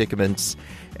politeness, predicaments,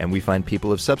 and we find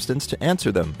people of substance to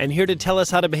answer them. And here to tell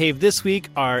us how to behave this week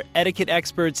are etiquette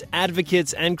experts,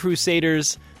 advocates, and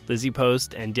crusaders, Lizzie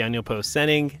Post and Daniel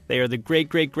Post-Senning. They are the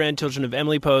great-great-grandchildren of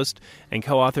Emily Post and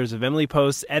co-authors of Emily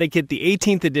Post's Etiquette, the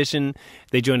 18th edition.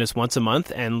 They join us once a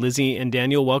month. And Lizzie and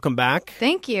Daniel, welcome back.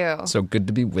 Thank you. So good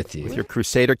to be with you. With your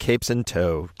crusader capes in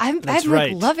tow. I'm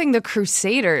right. loving the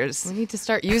crusaders. We need to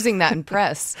start using that in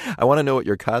press. I want to know what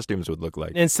your costumes would look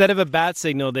like. Instead of a bat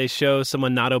signal, they show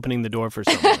someone not opening the door for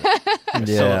someone.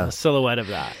 Yeah. A silhouette of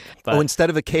that. But, instead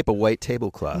of a cape, a white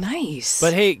tablecloth. Nice.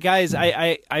 But hey, guys,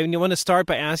 I want to start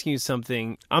by asking you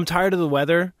something. I'm tired of the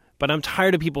weather, but I'm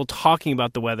tired of people talking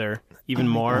about the weather even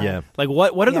more. Yeah. Like,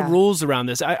 what are the rules around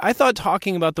this? I thought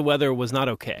talking about the weather was not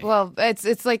okay. Well,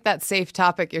 it's like that safe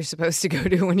topic you're supposed to go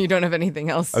to when you don't have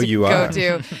anything else to go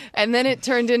to. And then it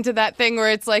turned into that thing where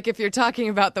it's like, if you're talking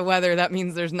about the weather, that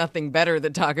means there's nothing better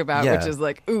to talk about, which is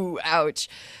like, ooh, ouch.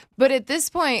 But at this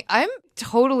point, I'm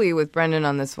totally with Brendan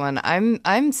on this one.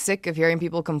 I'm sick of hearing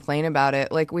people complain about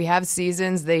it. Like, we have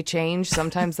seasons, they change.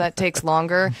 Sometimes that takes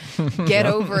longer. Get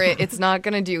over it. It's not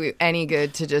going to do any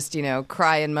good to just,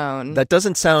 cry and moan. That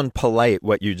doesn't sound polite,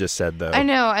 what you just said, though. I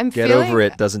know. Get over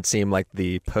it doesn't seem like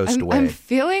the post way. I'm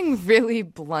feeling really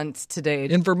blunt today.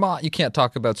 In Vermont, you can't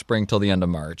talk about spring till the end of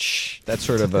March. That's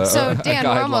sort of a So, Dan,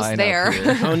 we're almost there.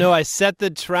 Oh, no, I set the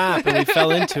trap and we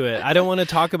fell into it. I don't want to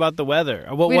talk about the weather.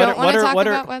 We don't want to talk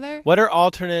about weather? What are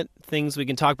alternate things we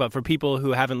can talk about for people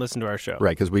who haven't listened to our show?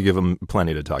 Right, because we give them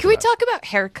plenty to talk about. Can we talk about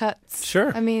haircuts?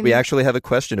 Sure. We actually have a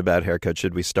question about haircuts.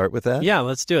 Should we start with that? Yeah,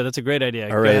 let's do it. That's a great idea.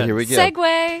 All right, here we go.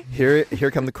 Segue.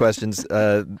 Here come the questions.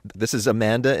 This is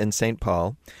Amanda in St.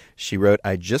 Paul. She wrote,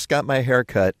 I just got my hair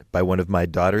cut by one of my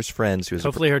daughter's friends.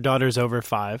 Hopefully her daughter's over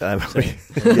 5.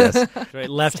 Yes. Right,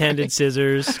 left-handed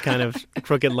scissors, kind of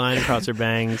crooked line across her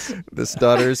bangs. This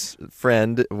daughter's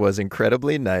friend was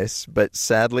incredibly nice, but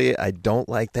sadly, I don't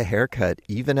like the haircut,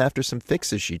 even after some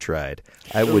fixes she tried.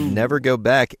 I would never go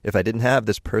back if I didn't have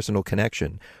this personal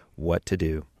connection. What to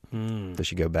do? Does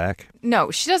she go back?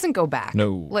 No, she doesn't go back.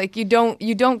 No. Like, you don't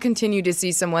continue to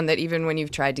see someone that even when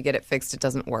you've tried to get it fixed, it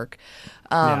doesn't work.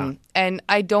 And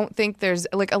I don't think there's,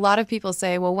 like, a lot of people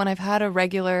say, well, when I've had a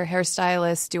regular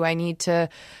hairstylist, do I need to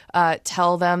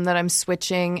tell them that I'm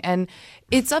switching? And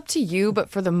it's up to you, but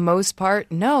for the most part,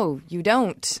 no, you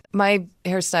don't. My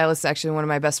hairstylist is actually one of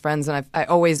my best friends, and I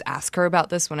always ask her about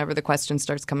this whenever the question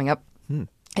starts coming up.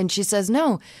 And she says,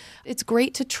 no, it's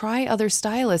great to try other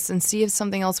stylists and see if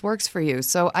something else works for you.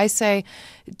 So I say,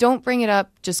 don't bring it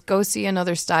up. Just go see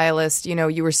another stylist.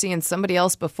 You were seeing somebody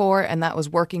else before and that was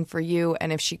working for you.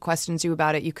 And if she questions you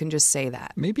about it, you can just say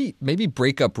that. Maybe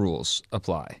breakup rules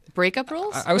apply. Breakup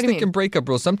rules? I was thinking breakup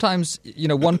rules. Sometimes,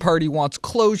 one party wants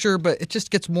closure, but it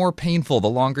just gets more painful the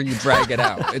longer you drag it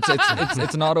out.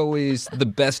 It's not always the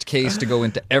best case to go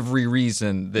into every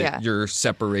reason that you're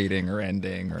separating or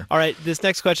ending. All right, this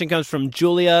next question comes from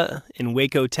Julia in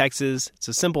Waco, Texas. It's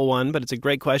a simple one, but it's a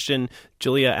great question.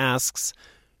 Julia asks,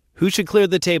 who should clear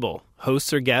the table,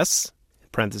 hosts or guests,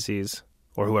 parentheses,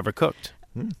 or whoever cooked?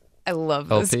 I love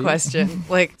this question.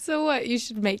 Like, so what? You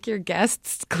should make your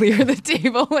guests clear the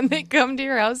table when they come to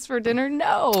your house for dinner?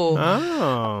 No.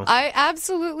 Oh. I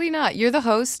absolutely not. You're the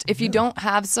host. If you don't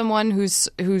have someone who's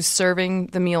serving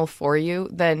the meal for you,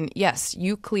 then yes,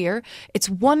 you clear.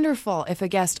 It's wonderful if a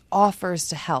guest offers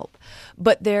to help,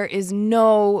 but there is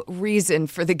no reason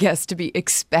for the guest to be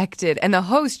expected, and the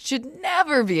host should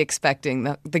never be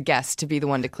expecting the guest to be the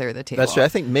one to clear the table. That's true. I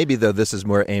think maybe, though, this is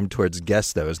more aimed towards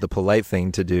guests, though, is the polite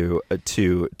thing to do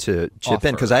to chip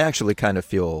in, because I actually kind of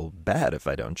feel bad if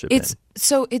I don't chip in.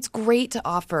 So it's great to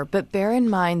offer, but bear in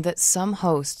mind that some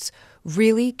hosts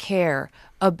really care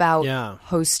about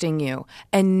hosting you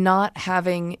and not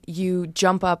having you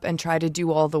jump up and try to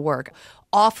do all the work.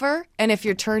 Offer, and if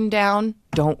you're turned down,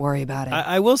 don't worry about it.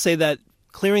 I will say that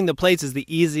clearing the plates is the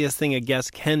easiest thing a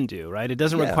guest can do, right? It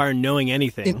doesn't require knowing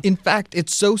anything. In fact,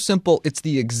 it's so simple. It's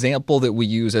the example that we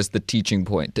use as the teaching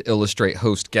point to illustrate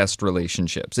host-guest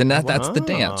relationships. And that's the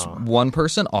dance. One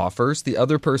person offers, the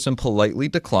other person politely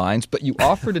declines, but you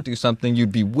offer to do something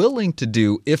you'd be willing to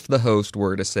do if the host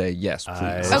were to say, yes,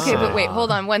 please. Okay, but wait,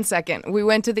 hold on 1 second. We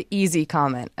went to the easy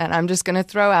comment, and I'm just going to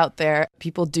throw out there,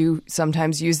 people do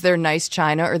sometimes use their nice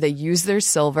china or they use their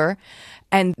silver,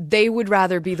 and they would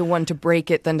rather be the one to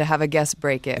break it than to have a guest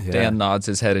break it. Yeah. Dan nods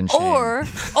his head in shame. Or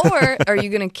are you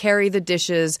going to carry the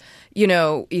dishes,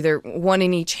 either one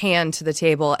in each hand to the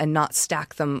table and not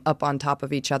stack them up on top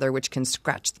of each other, which can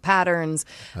scratch the patterns.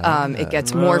 It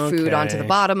gets more food onto the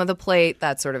bottom of the plate,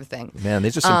 that sort of thing. Man,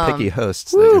 these are some picky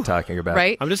hosts that you're talking about.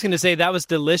 Right? I'm just going to say that was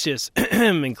delicious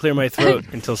and clear my throat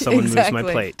until someone moves my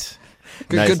plate.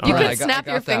 Nice. You could snap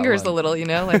your fingers a little,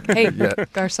 like, hey,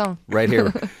 garçon. Right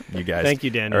here, you guys. Thank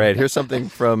you, Daniel. All right, here's something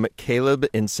from Caleb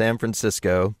in San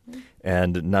Francisco,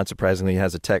 and not surprisingly, he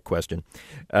has a tech question.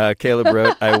 Caleb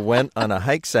wrote, I went on a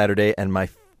hike Saturday, and my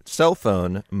cell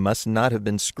phone must not have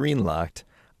been screen locked.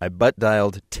 I butt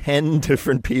dialed 10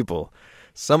 different people,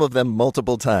 some of them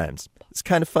multiple times. It's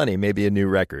kind of funny, maybe a new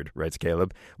record, writes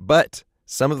Caleb, but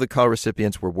some of the call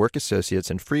recipients were work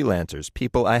associates and freelancers,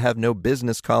 people I have no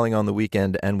business calling on the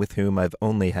weekend and with whom I've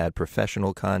only had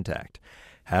professional contact.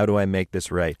 How do I make this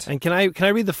right? And can I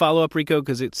read the follow-up, Rico,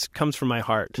 because it comes from my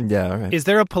heart? Yeah, all right. Is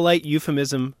there a polite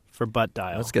euphemism for butt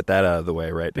dial? Let's get that out of the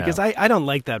way right now. Because I don't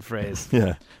like that phrase.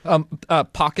 Yeah.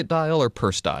 Pocket dial or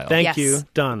purse dial? Thank you.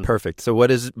 Done. Perfect. So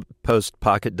what is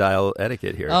post-pocket dial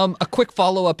etiquette here? A quick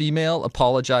follow-up email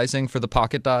apologizing for the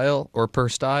pocket dial or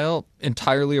purse dial.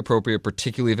 Entirely appropriate,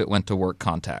 particularly if it went to work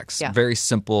contacts. Yeah. Very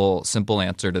simple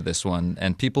answer to this one.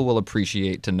 And people will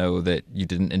appreciate to know that you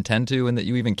didn't intend to and that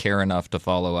you even care enough to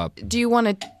follow up. Do you want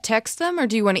to text them or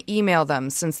do you want to email them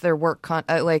since their work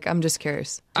I'm just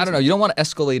curious. I don't know. You don't want to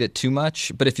escalate it too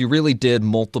much. But if you really did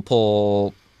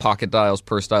multiple pocket dials,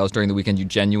 purse dials during the weekend, you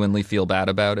genuinely feel bad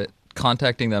about it,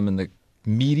 contacting them in the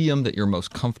medium that you're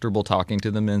most comfortable talking to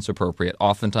them in is appropriate.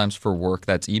 Oftentimes for work,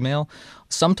 that's email.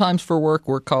 Sometimes for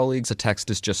work colleagues, a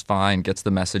text is just fine, gets the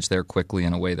message there quickly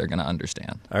in a way they're going to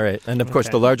understand. All right. And of course,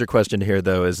 the larger question here,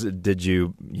 though, is did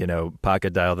you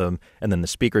pocket dial them and then the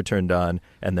speaker turned on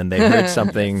and then they heard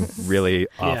something really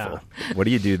awful? Yeah. What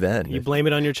do you do then? You blame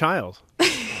it on your child.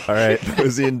 All right.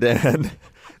 Lizzie and Dan,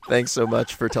 thanks so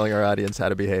much for telling our audience how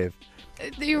to behave.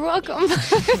 You're welcome.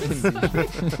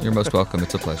 You're most welcome.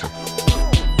 It's a pleasure.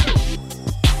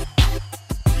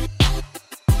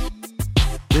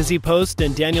 Lizzie Post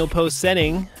and Daniel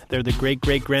Post-Senning, they're the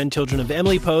great-great-grandchildren of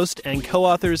Emily Post and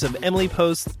co-authors of Emily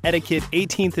Post's Etiquette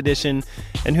 18th edition.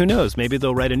 And who knows, maybe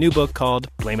they'll write a new book called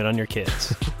Blame It on Your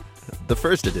Kids. The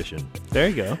first edition. There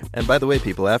you go. And by the way,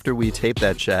 people, after we taped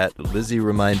that chat, Lizzie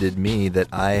reminded me that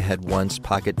I had once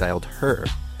pocket dialed her,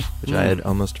 which I had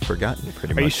almost forgotten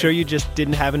pretty much. Are you sure you just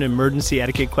didn't have an emergency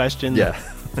etiquette question that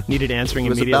needed answering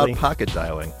immediately? It was about pocket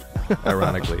dialing,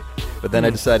 ironically. But then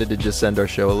I decided to just send our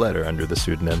show a letter under the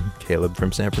pseudonym Caleb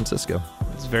from San Francisco.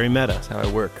 It's very meta. That's how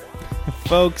I work.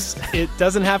 Folks, it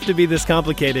doesn't have to be this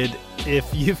complicated.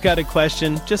 If you've got a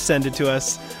question, just send it to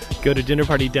us. Go to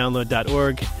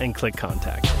dinnerpartydownload.org and click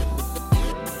contact.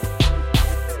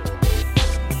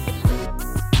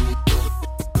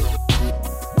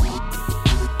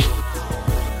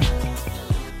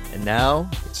 Now,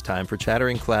 it's time for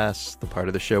Chattering Class, the part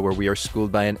of the show where we are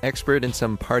schooled by an expert in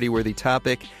some party-worthy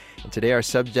topic. And today our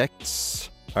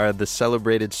subjects are the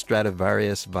celebrated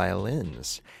Stradivarius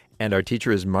violins. And our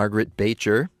teacher is Margaret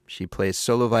Bacher. She plays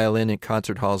solo violin in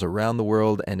concert halls around the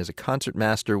world and is a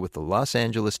concertmaster with the Los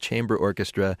Angeles Chamber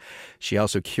Orchestra. She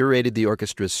also curated the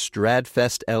orchestra's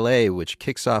Stradfest LA, which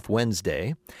kicks off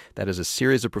Wednesday. That is a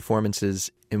series of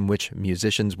performances in which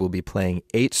musicians will be playing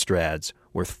 8 Strads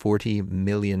worth $40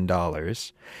 million.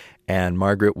 And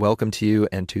Margaret, welcome to you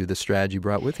and to the Strad you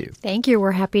brought with you. Thank you.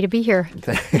 We're happy to be here.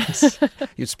 Thanks.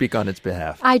 You speak on its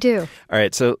behalf. I do. All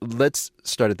right, so let's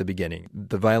start at the beginning.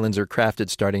 The violins are crafted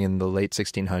starting in the late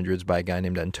 1600s by a guy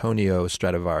named Antonio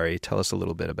Stradivari. Tell us a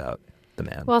little bit about the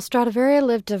man. Well, Stradivari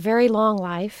lived a very long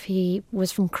life. He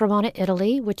was from Cremona,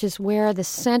 Italy, which is where the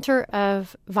center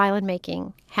of violin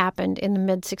making happened in the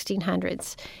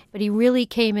mid-1600s. But he really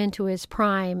came into his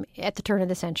prime at the turn of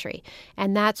the century.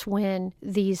 And that's when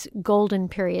these golden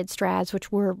period Strads,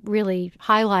 which we're really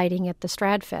highlighting at the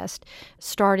Stradfest,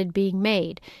 started being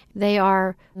made. They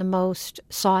are the most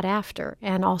sought after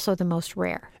and also the most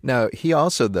rare. Now, he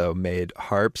also, though, made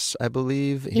harps, I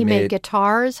believe. He made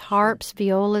guitars, harps,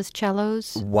 violas,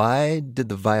 cellos. Why did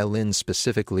the violins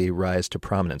specifically rise to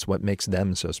prominence? What makes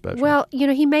them so special? Well,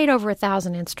 he made over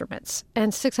 1,000 instruments,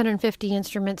 and 650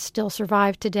 instruments still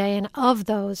survive today, and of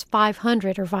those,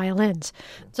 500 are violins.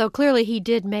 So clearly he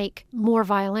did make more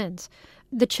violins.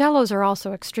 The cellos are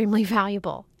also extremely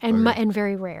valuable and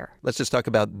very rare. Let's just talk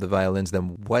about the violins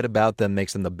then. What about them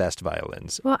makes them the best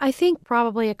violins? Well, I think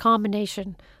probably a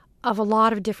combination of a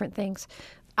lot of different things.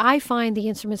 I find the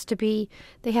instruments to be,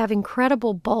 they have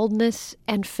incredible boldness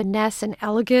and finesse and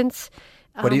elegance.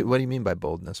 What do you mean by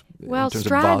boldness? Well, in terms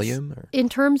Strads, of volume? Or? In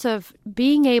terms of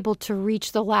being able to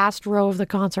reach the last row of the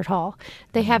concert hall,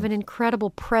 they have an incredible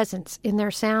presence in their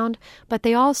sound, but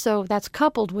they also, that's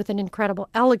coupled with an incredible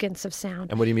elegance of sound.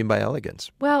 And what do you mean by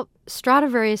elegance? Well,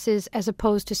 Stradivariuses, as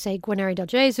opposed to, say, Guarneri del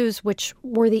Jesus, which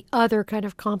were the other kind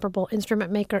of comparable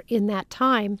instrument maker in that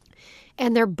time,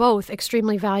 and they're both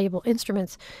extremely valuable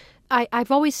instruments.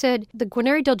 I've always said the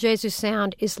Guarneri del Jesus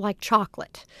sound is like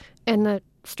chocolate, and the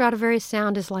Stradivarius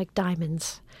sound is like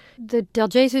diamonds. The Del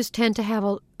Jesus tend to have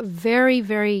a very,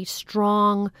 very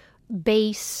strong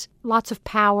bass, lots of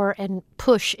power and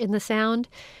push in the sound.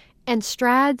 And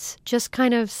Strads just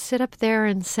kind of sit up there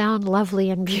and sound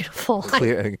lovely and beautiful.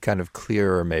 Kind of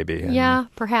clearer, maybe. Yeah,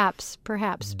 perhaps.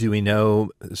 Do we know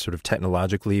sort of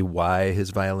technologically why his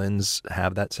violins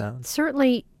have that sound?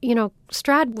 Certainly,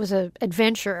 Strad was an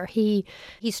adventurer. He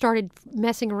started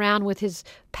messing around with his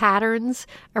patterns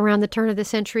around the turn of the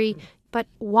century. But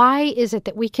why is it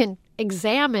that we can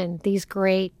examine these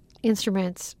great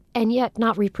instruments and yet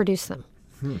not reproduce them?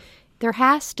 There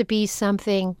has to be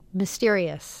something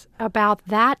mysterious about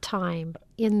that time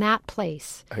in that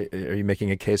place. Are you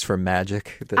making a case for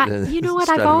magic? You know what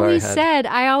I've always said?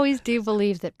 I always do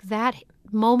believe that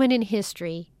moment in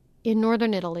history in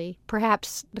northern Italy,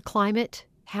 perhaps the climate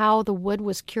how the wood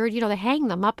was cured. They hang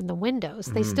them up in the windows.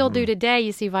 They still do today.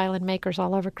 You see violin makers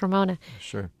all over Cremona.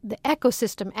 Sure. The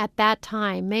ecosystem at that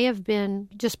time may have been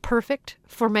just perfect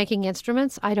for making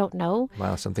instruments. I don't know.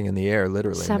 Wow, something in the air,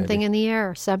 literally. Something in the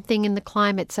air, something in the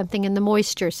climate, something in the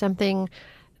moisture, something,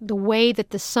 the way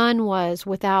that the sun was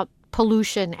without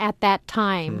pollution at that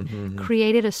time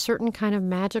created a certain kind of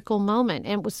magical moment,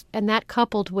 and that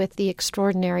coupled with the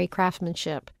extraordinary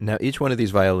craftsmanship. Now, each one of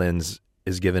these violins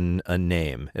is given a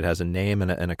name. It has a name and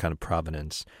a kind of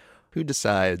provenance. Who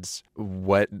decides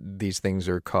what these things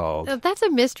are called? That's a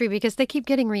mystery because they keep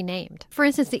getting renamed. For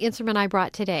instance, the instrument I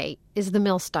brought today is the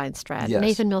Milstein Strad. Yes.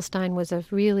 Nathan Milstein was a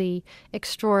really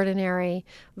extraordinary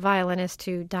violinist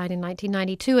who died in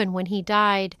 1992, and when he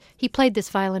died, he played this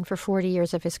violin for 40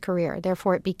 years of his career.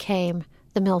 Therefore, it became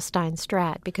the Milstein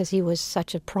Strad because he was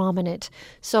such a prominent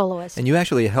soloist. And you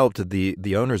actually helped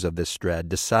the owners of this Strad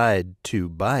decide to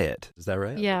buy it. Is that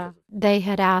right? Yeah. They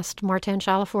had asked Martin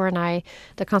Chalafour and I,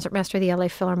 the concertmaster of the LA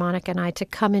Philharmonic, and I to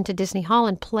come into Disney Hall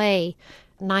and play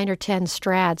 9 or 10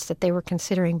 Strads that they were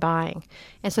considering buying.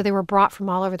 And so they were brought from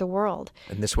all over the world.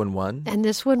 And this one won? And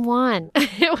this one won.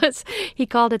 He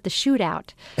called it the shootout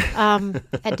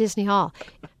at Disney Hall.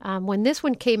 When this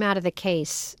one came out of the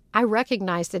case, I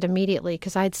recognized it immediately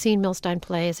because I'd seen Milstein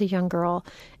play as a young girl.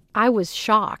 I was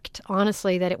shocked,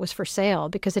 honestly, that it was for sale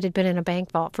because it had been in a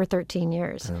bank vault for 13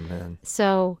 years. Oh, man.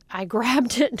 So I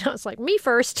grabbed it and I was like, me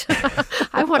first.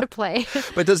 I want to play.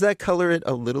 But does that color it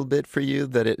a little bit for you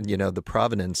that the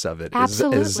provenance of it is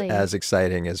as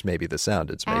exciting as maybe the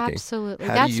sound it's making? Absolutely.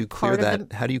 How do you clear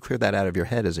that out of your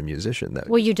head as a musician, though?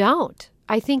 Well, you don't.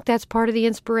 I think that's part of the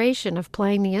inspiration of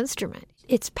playing the instrument.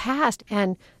 It's past,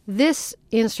 and this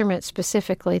instrument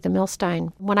specifically, the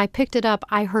Milstein, when I picked it up,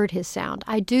 I heard his sound.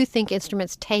 I do think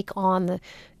instruments take on the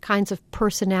kinds of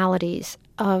personalities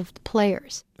of the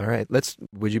players. All right,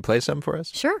 would you play some for us?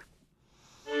 Sure.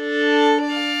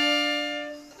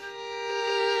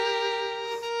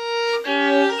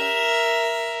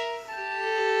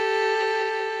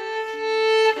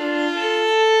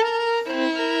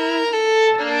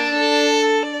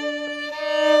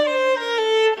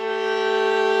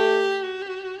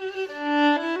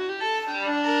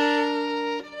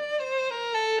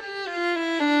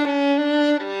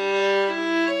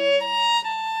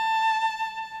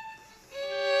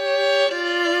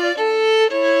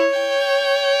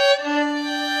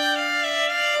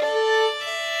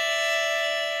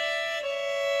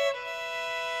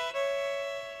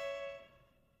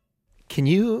 Can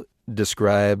you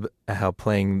describe how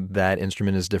playing that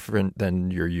instrument is different than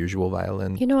your usual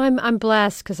violin? I'm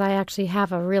blessed because I actually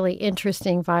have a really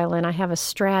interesting violin. I have a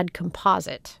Strad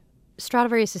composite.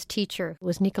 Stradivarius' teacher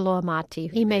was Niccolò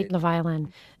Amati. He made the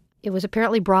violin. It was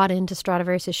apparently brought into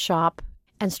Stradivarius' shop,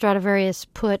 and Stradivarius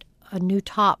put a new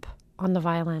top on the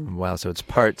violin. Wow, so it's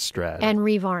part Strad. And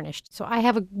revarnished. So I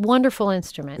have a wonderful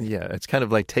instrument. Yeah, it's kind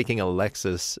of like taking a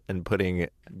Lexus and putting,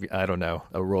 I don't know,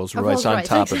 a Rolls Royce on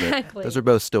top of it. Those are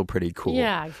both still pretty cool.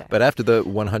 Yeah, exactly. But after the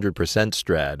 100%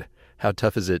 Strad, how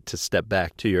tough is it to step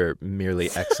back to your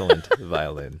merely excellent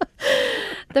violin?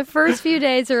 The first few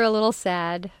days are a little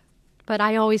sad, but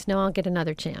I always know I'll get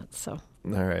another chance, so...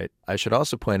 All right. I should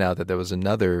also point out that there was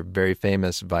another very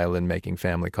famous violin-making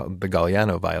family called the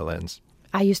Galliano violins.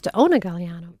 I used to own a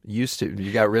Galliano.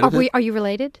 You got rid of it? Are you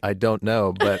related? I don't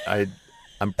know, but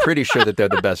I'm pretty sure that they're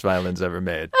the best violins ever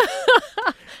made.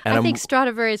 And I think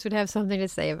Stradivarius would have something to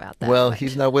say about that. Well,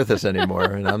 he's not with us anymore,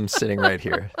 and I'm sitting right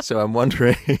here. So I'm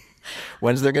wondering,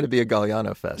 when's there going to be a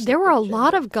Galliano fest? There were a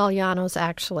lot of Gallianos,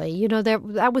 actually.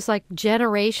 That was like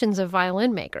generations of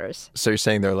violin makers. So you're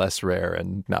saying they're less rare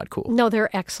and not cool? No,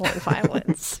 they're excellent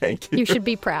violins. Thank you. You should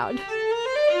be proud.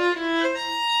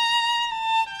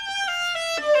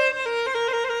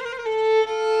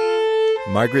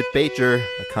 Margaret Bacher,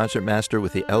 a concertmaster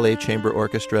with the LA Chamber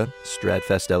Orchestra.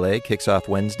 Stradfest LA kicks off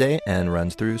Wednesday and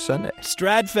runs through Sunday.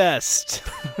 Stradfest.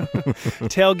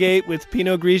 Tailgate with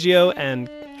Pinot Grigio and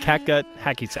catgut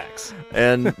hacky sacks.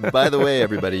 And by the way,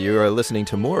 everybody, you are listening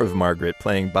to more of Margaret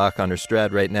playing Bach on her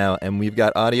Strad right now, and we've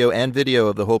got audio and video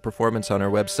of the whole performance on our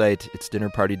website. It's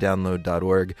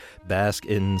dinnerpartydownload.org. Bask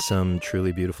in some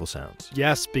truly beautiful sounds.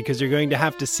 Yes, because you're going to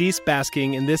have to cease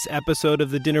basking in this episode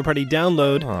of the Dinner Party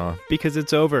Download because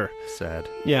it's over. Sad.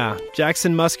 Yeah.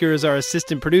 Jackson Musker is our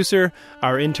assistant producer.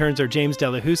 Our interns are James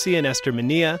Delahousie and Esther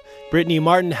Mania. Brittany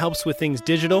Martin helps with things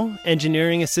digital.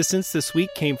 Engineering assistance this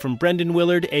week came from Brendan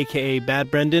Willard, a.k.a.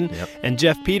 Bad Brendan, and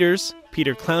Jeff Peters.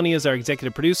 Peter Clowney is our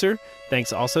executive producer.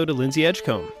 Thanks also to Lindsay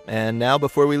Edgecombe. And now,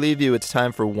 before we leave you, it's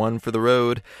time for One for the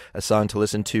Road, a song to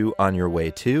listen to on your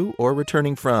way to or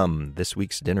returning from this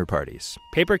week's dinner parties.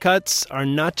 Paper cuts are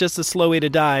not just a slow way to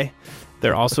die.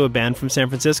 They're also a band from San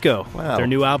Francisco. Wow. Their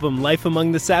new album, Life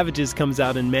Among the Savages, comes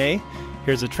out in May.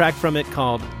 Here's a track from it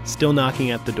called Still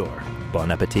Knocking at the Door.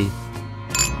 Bon appetit.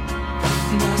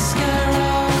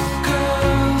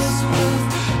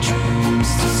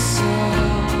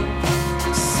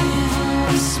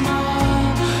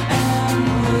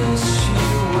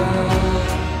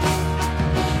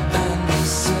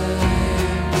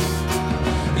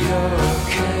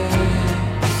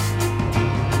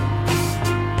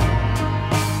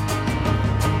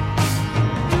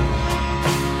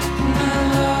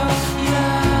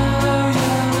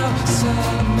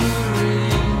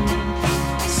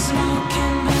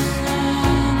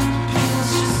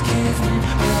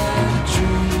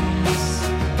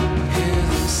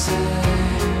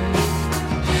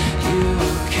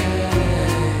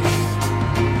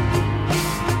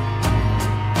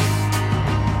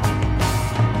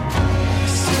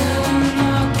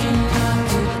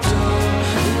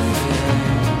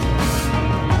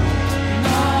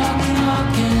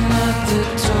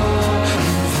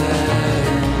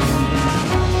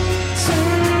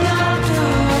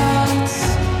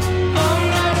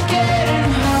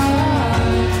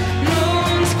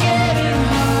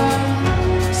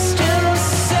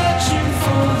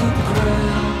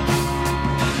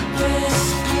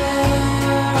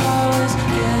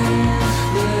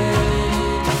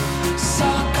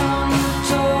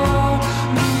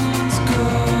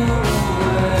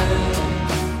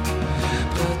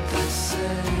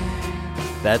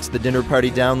 That's the Dinner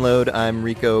Party Download. I'm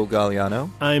Rico Galliano.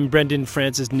 I'm Brendan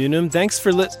Francis Noonan. Thanks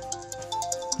for Lizzie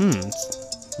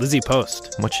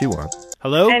Post. What she want?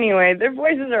 Hello? Anyway, their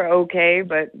voices are okay,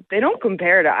 but they don't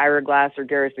compare to Ira Glass or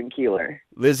Garrison Keillor.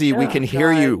 Lizzie, we can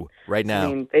hear you right now. I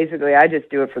mean, basically, I just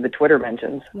do it for the Twitter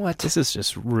mentions. What? This is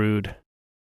just rude.